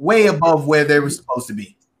way above where they were supposed to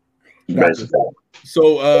be. Gotcha.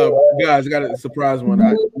 So, guys, I got a surprise one.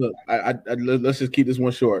 Let's just keep this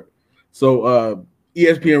one short. So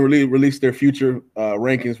ESPN released their future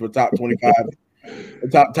rankings for top 25,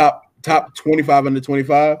 top 25 under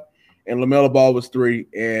 25, and LaMelo Ball was 3.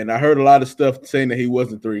 And I heard a lot of stuff saying that he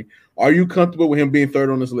wasn't 3. Are you comfortable with him being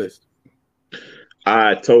 3rd on this list?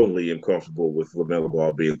 I totally am comfortable with LaMelo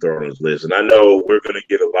Ball being 3rd on his list, and I know we're going to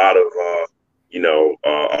get a lot of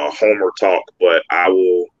Homer talk, but I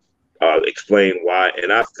will explain why.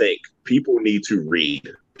 And I think people need to read.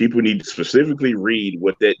 People need to specifically read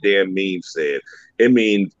what that damn meme said.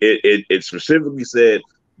 It specifically said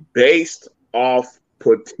based off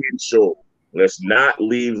potential. Let's not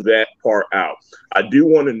leave that part out. I do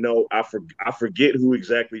want to know. I forget who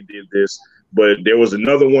exactly did this, but there was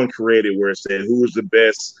another one created where it said who was the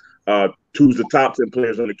best, who's the top 10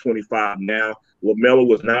 players under 25 now. LaMelo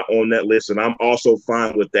was not on that list, and I'm also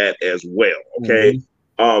fine with that as well. Okay.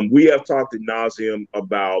 Mm-hmm. We have talked ad nauseum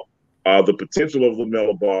about the potential of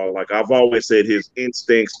LaMelo Ball. Like I've always said, his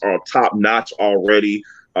instincts are top notch already.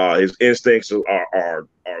 His instincts are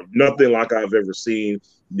nothing like I've ever seen.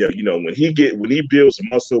 When he builds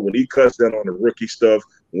muscle, when he cuts down on the rookie stuff,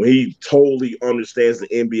 when he totally understands the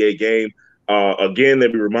NBA game. Again,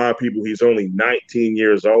 let me remind people he's only 19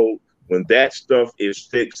 years old. When that stuff is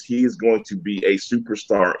fixed, he is going to be a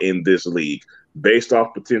superstar in this league. Based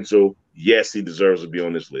off potential, yes, he deserves to be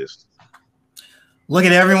on this list. Look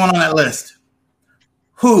at everyone on that list.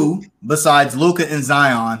 Who, besides Luka and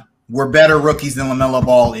Zion, were better rookies than LaMelo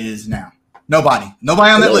Ball is now? Nobody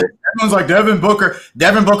on that list. Everyone's like Devin Booker.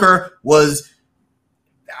 Devin Booker was,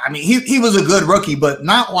 he was a good rookie, but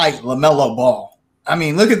not like LaMelo Ball.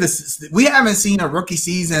 Look at this. We haven't seen a rookie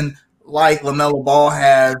season like LaMelo Ball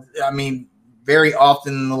has. Very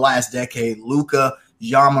often in the last decade. Luka,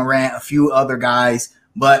 Ja Morant, a few other guys.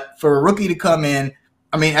 But for a rookie to come in,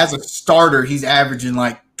 as a starter, he's averaging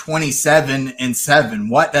like 27 and 7.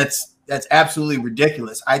 What? That's absolutely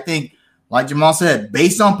ridiculous. I think, like Jamal said,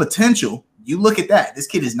 based on potential, you look at that. This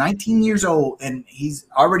kid is 19 years old, and he's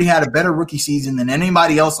already had a better rookie season than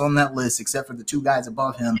anybody else on that list except for the 2 guys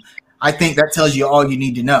above him. I think that tells you all you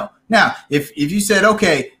need to know. Now, if you said,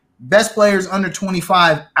 okay, best players under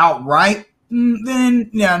 25 outright, then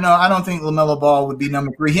yeah, no, I don't think LaMelo Ball would be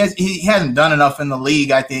number 3. He hasn't done enough in the league,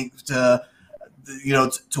 I think, to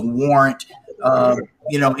warrant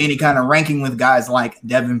any kind of ranking with guys like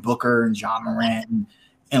Devin Booker and Ja Morant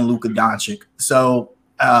and Luka Doncic. So,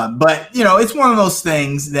 but it's one of those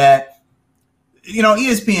things that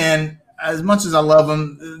ESPN, as much as I love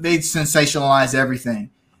them, they sensationalize everything.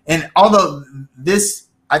 And although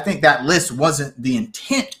I think that list the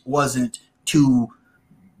intent wasn't to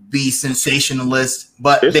be sensationalist,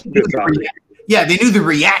 but they knew the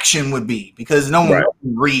reaction would be because no one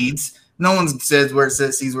reads. No one sees where it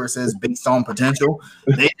says based on potential.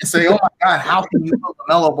 They just say, oh my God, how can you put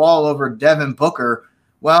LaMelo Ball over Devin Booker?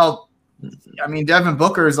 Well, Devin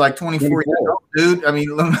Booker is like 24 years old, dude.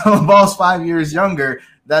 LaMelo Ball's 5 years younger.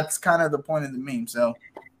 That's kind of the point of the meme. So,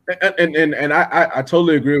 and I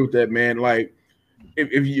totally agree with that, man. Like,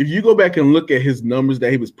 if you go back and look at his numbers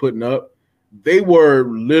that he was putting up, they were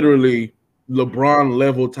literally LeBron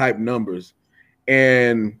level type numbers,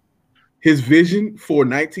 and his vision for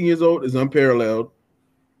 19 years old is unparalleled.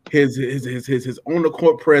 His on the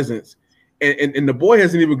court presence, and the boy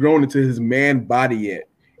hasn't even grown into his man body yet.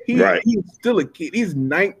 He's still a kid. He's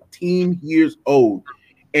 19 years old,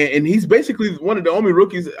 and he's basically one of the only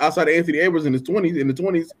rookies outside of Anthony Edwards in his 20s. In the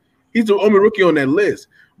 20s, he's the only rookie on that list.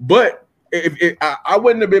 But I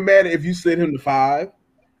wouldn't have been mad if you slid him to 5.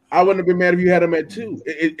 I wouldn't have been mad if you had him at 2.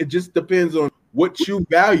 It just depends on what you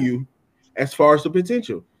value as far as the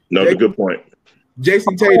potential. No, that's a good point.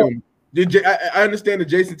 Jason Tatum. I understand the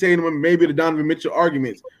Jason Tatum and maybe the Donovan Mitchell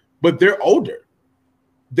arguments, but they're older.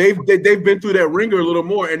 They've been through that ringer a little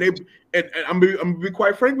more, and I'm gonna be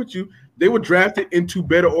quite frank with you. They were drafted into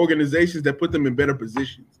better organizations that put them in better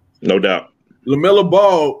positions. No doubt. LaMelo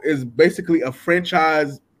Ball is basically a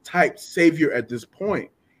franchise type savior at this point,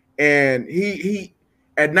 and he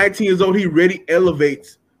at 19 years old he really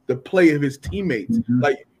elevates the play of his teammates. Mm-hmm.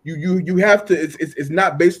 Like you have to. It's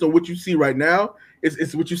not based on what you see right now.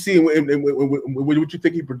 It's what you see and what you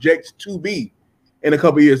think he projects to be in a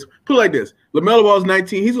couple of years. Put it like this: LaMelo Ball is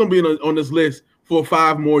 19. He's going to be on this list for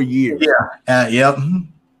 5 more years. Yeah. Yep.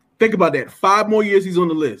 Think about that. 5 more years he's on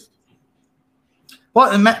the list.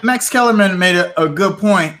 Well, and Max Kellerman made a good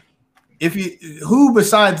point. Who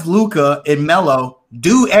besides Luka and Melo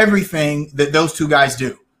do everything that those 2 guys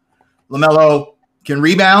do? LaMelo can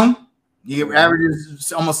rebound. He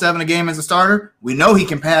averages almost 7 a game as a starter. We know he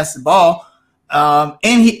can pass the ball, and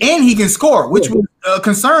he can score, which was a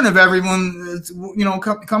concern of everyone,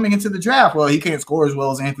 coming into the draft. Well, he can't score as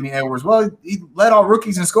well as Anthony Edwards. Well, he led all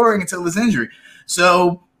rookies in scoring until his injury.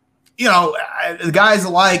 So, the guys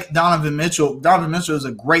like Donovan Mitchell. Donovan Mitchell is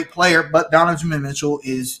a great player, but Donovan Mitchell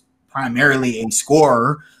is primarily a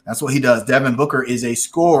scorer. That's what he does. Devin Booker is a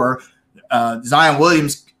scorer. Zion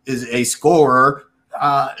Williams is a scorer.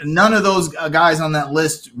 None of those guys on that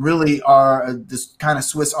list really are this kind of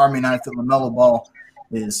Swiss Army knife that LaMelo Ball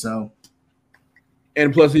is. So.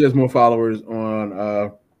 And plus, he has more followers on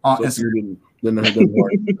Instagram than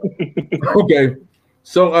Okay,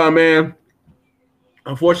 so man,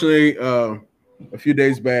 unfortunately, a few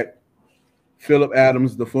days back, Phillip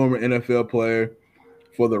Adams, the former NFL player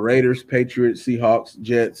for the Raiders, Patriots, Seahawks,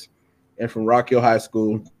 Jets, and from Rock Hill High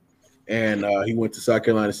School, and he went to South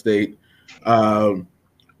Carolina State,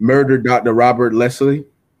 murdered Dr. Robert Leslie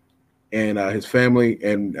and his family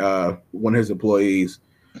and one of his employees.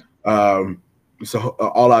 It's an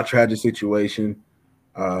all-out tragic situation.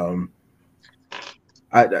 I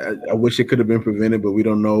wish it could have been prevented, but we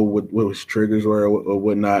don't know what his triggers were or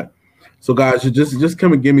whatnot. So, guys, just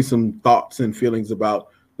come and give me some thoughts and feelings about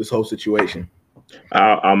this whole situation.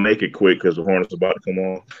 I'll make it quick because the Hornets are about to come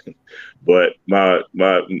on. But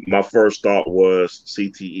my first thought was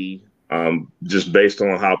CTE, just based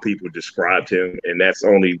on how people described him, and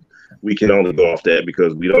we can only go off that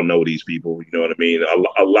because we don't know these people. You know what I mean?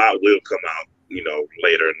 A lot will come out,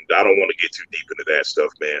 later, and I don't want to get too deep into that stuff,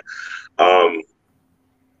 man.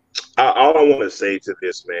 All I want to say to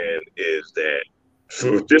this, man, is that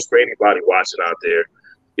for anybody watching out there,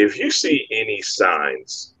 if you see any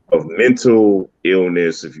signs of mental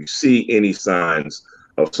illness, if you see any signs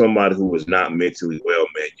of somebody who is not mentally well,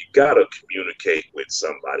 man, you got to communicate with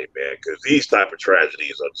somebody, man, because these type of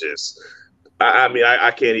tragedies are just,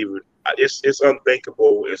 I can't even, it's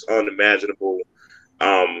unthinkable, it's unimaginable.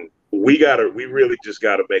 We really just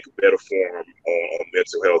gotta make a better form on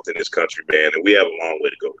mental health in this country, man, and we have a long way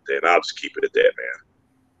to go with that. And I'll just keep it at that,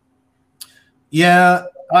 man. Yeah,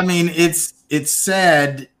 it's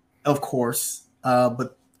sad, of course,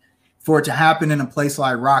 but for it to happen in a place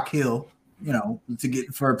like Rock Hill,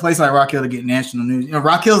 for a place like Rock Hill to get national news,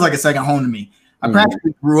 Rock Hill is like a second home to me. I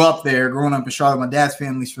practically grew up there, growing up in Charlotte. My dad's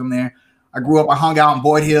family's from there. I hung out in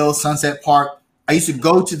Boyd Hill, Sunset Park. I used to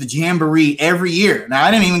go to the Jamboree every year. Now,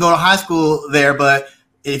 I didn't even go to high school there, but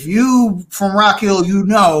if you from Rock Hill,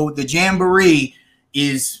 the Jamboree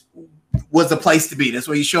was the place to be. That's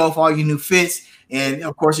where you show off all your new fits. And,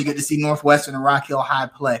 of course, you get to see Northwestern and Rock Hill High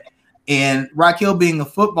play. And Rock Hill being a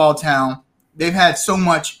football town, they've had so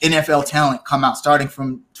much NFL talent come out, starting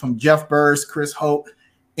from Jeff Burrs, Chris Hope.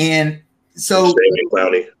 And so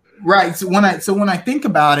 – right. So when I think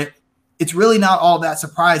about it, it's really not all that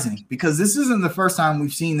surprising because this isn't the first time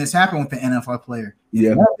we've seen this happen with the NFL player.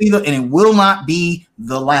 Yeah. And it will not be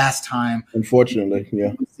the last time. Unfortunately,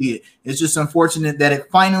 yeah. See it. It's just unfortunate that it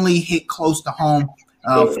finally hit close to home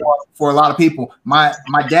for a lot of people. My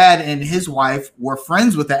dad and his wife were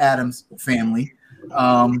friends with the Adams family.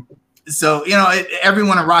 So,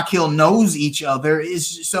 everyone at Rock Hill knows each other.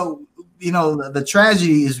 So, the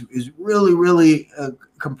tragedy is really, really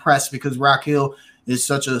compressed because Rock Hill is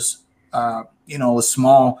such a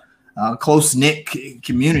small, close-knit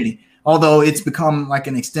community, although it's become like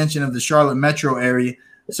an extension of the Charlotte metro area.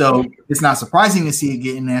 So it's not surprising to see it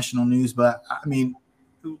get in national news, but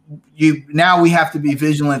now we have to be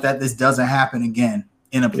vigilant that this doesn't happen again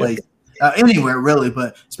in a place, anywhere really,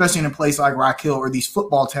 but especially in a place like Rock Hill or these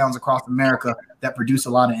football towns across America that produce a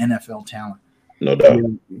lot of NFL talent. No doubt.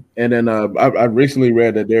 And then I recently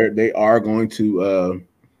read that they are going to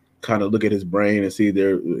kind of look at his brain and see if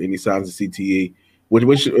there are any signs of CTE,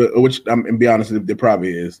 which I'm be honest, there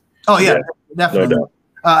probably is. Oh yeah, definitely. No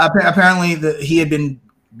apparently, he had been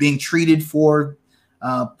being treated for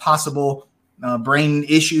possible brain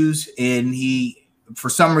issues, and he,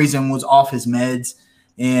 for some reason, was off his meds.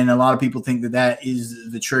 And a lot of people think that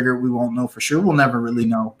is the trigger. We won't know for sure. We'll never really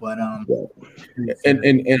know. But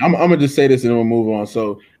and I'm gonna just say this and then we'll move on.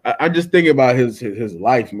 So I just think about his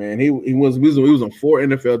life, man. He was on 4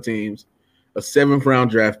 NFL teams, a 7th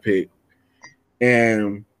round draft pick,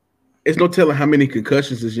 and it's no telling how many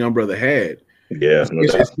concussions this young brother had. Yeah,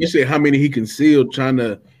 especially how many he concealed trying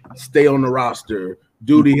to stay on the roster,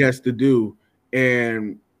 do what he has to do,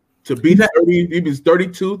 and to be 30, he was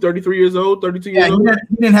 32, 33 years old, 32 years old.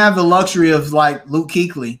 He didn't have the luxury of like Luke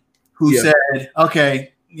Kuechly, who said,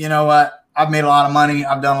 okay, you know what? I've made a lot of money.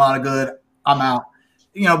 I've done a lot of good. I'm out.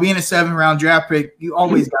 Being a 7th round draft pick, you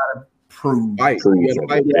always got to prove.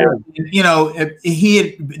 He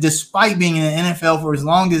had, despite being in the NFL for as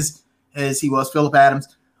long as he was, Phillip Adams,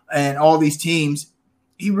 and all these teams,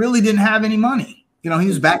 he really didn't have any money. He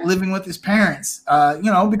was back living with his parents.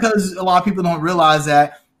 Because a lot of people don't realize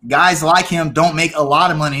that guys like him don't make a lot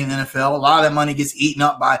of money in the NFL. A lot of that money gets eaten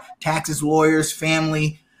up by taxes, lawyers,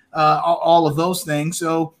 family, all of those things.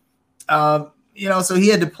 So, so he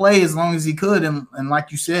had to play as long as he could. And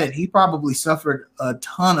like you said, he probably suffered a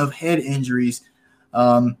ton of head injuries.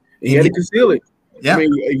 He had to conceal it. Yeah. I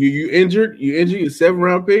mean, you injured, your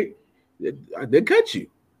 7th-round pick, they cut you.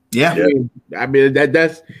 Yeah. I mean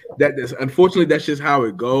that's unfortunately that's just how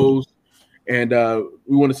it goes. And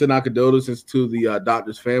we want to send our condolences to the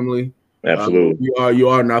doctor's family. Absolutely. You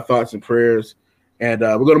are in our thoughts and prayers. And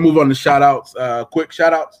we're going to move on to shout outs. Quick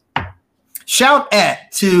shout outs. Shout out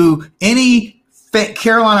to any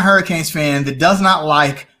Carolina Hurricanes fan that does not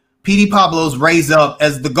like P.D. Pablo's Raise Up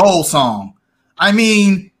as the goal song. I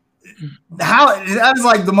mean, that is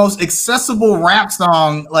like the most accessible rap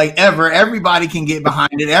song like ever. Everybody can get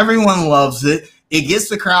behind it. Everyone loves it. It gets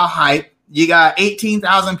the crowd hyped. You got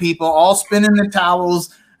 18,000 people all spinning the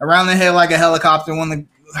towels around the head like a helicopter when the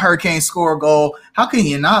Hurricanes score a goal. How can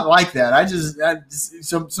you not like that?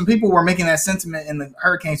 So some people were making that sentiment in the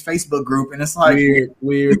Hurricanes Facebook group, and it's like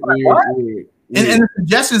weird. And the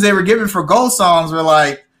suggestions they were giving for goal songs were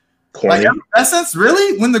like Essence,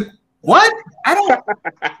 really? When the what? I don't.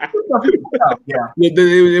 Yeah.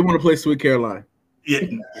 They want to play Sweet Caroline. Yeah.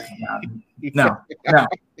 No.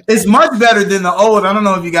 It's much better than the old. I don't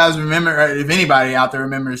know if you guys remember, or if anybody out there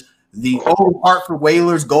remembers the old Hartford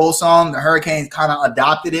Whalers goal song. The Hurricanes kind of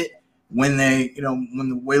adopted it when when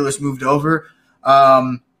the Whalers moved over.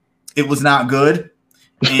 It was not good.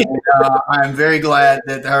 And I'm very glad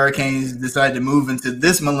that the Hurricanes decided to move into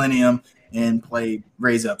this millennium and play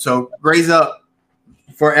Raise Up. So Raise Up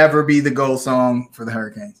forever be the goal song for the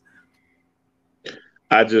Hurricanes.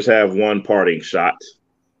 I just have one parting shot.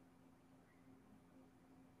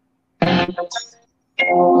 Hey,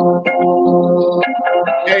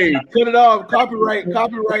 cut it off. Copyright.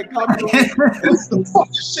 That's the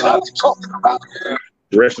fucking shit I was talking about.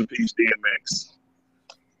 Rest in peace, DMX.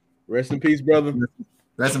 Rest in peace, brother.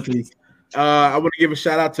 Rest in peace. I want to give a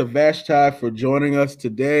shout out to Vashti for joining us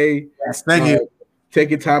today. Yes, thank you.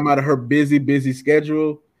 Taking time out of her busy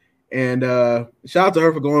schedule. And shout out to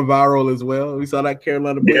her for going viral as well. We saw that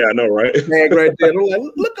Carolina I know, right? tag right there. I'm like,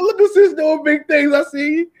 look at sis doing big things. I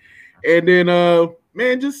see. And then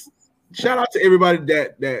man, just shout out to everybody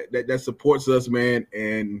that supports us, man,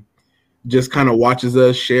 and just kind of watches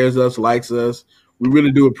us, shares us, likes us. We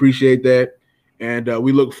really do appreciate that. And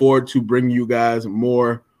we look forward to bringing you guys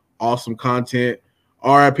more awesome content.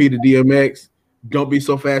 RIP to DMX. Don't be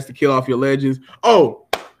so fast to kill off your legends. Oh,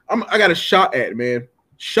 I got a shot at, man.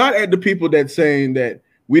 Shot at the people that saying that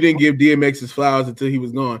we didn't give DMX his flowers until he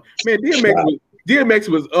was gone. Man, DMX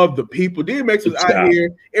was of the people. DMX was out here.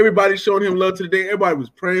 Everybody showing him love today. Everybody was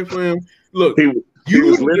praying for him. Look, he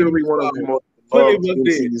was literally one of the most loved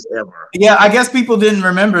MCs ever. Yeah, I guess people didn't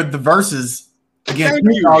remember the verses against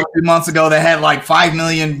Utah 2 months ago that had like 5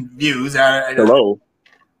 million views. Hello.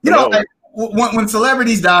 Like, when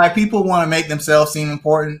celebrities die, people want to make themselves seem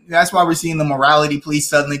important. That's why we're seeing the morality police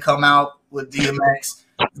suddenly come out with DMX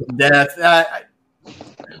death.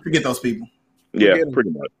 Forget those people. Yeah,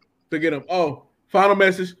 pretty much. Forget them. Oh, final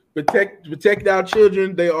message: protect our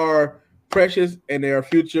children. They are precious and they are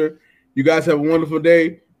future. You guys have a wonderful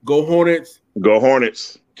day. Go Hornets. Go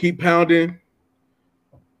Hornets. Keep pounding.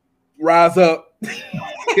 Rise up.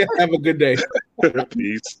 Have a good day.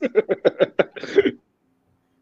 Peace.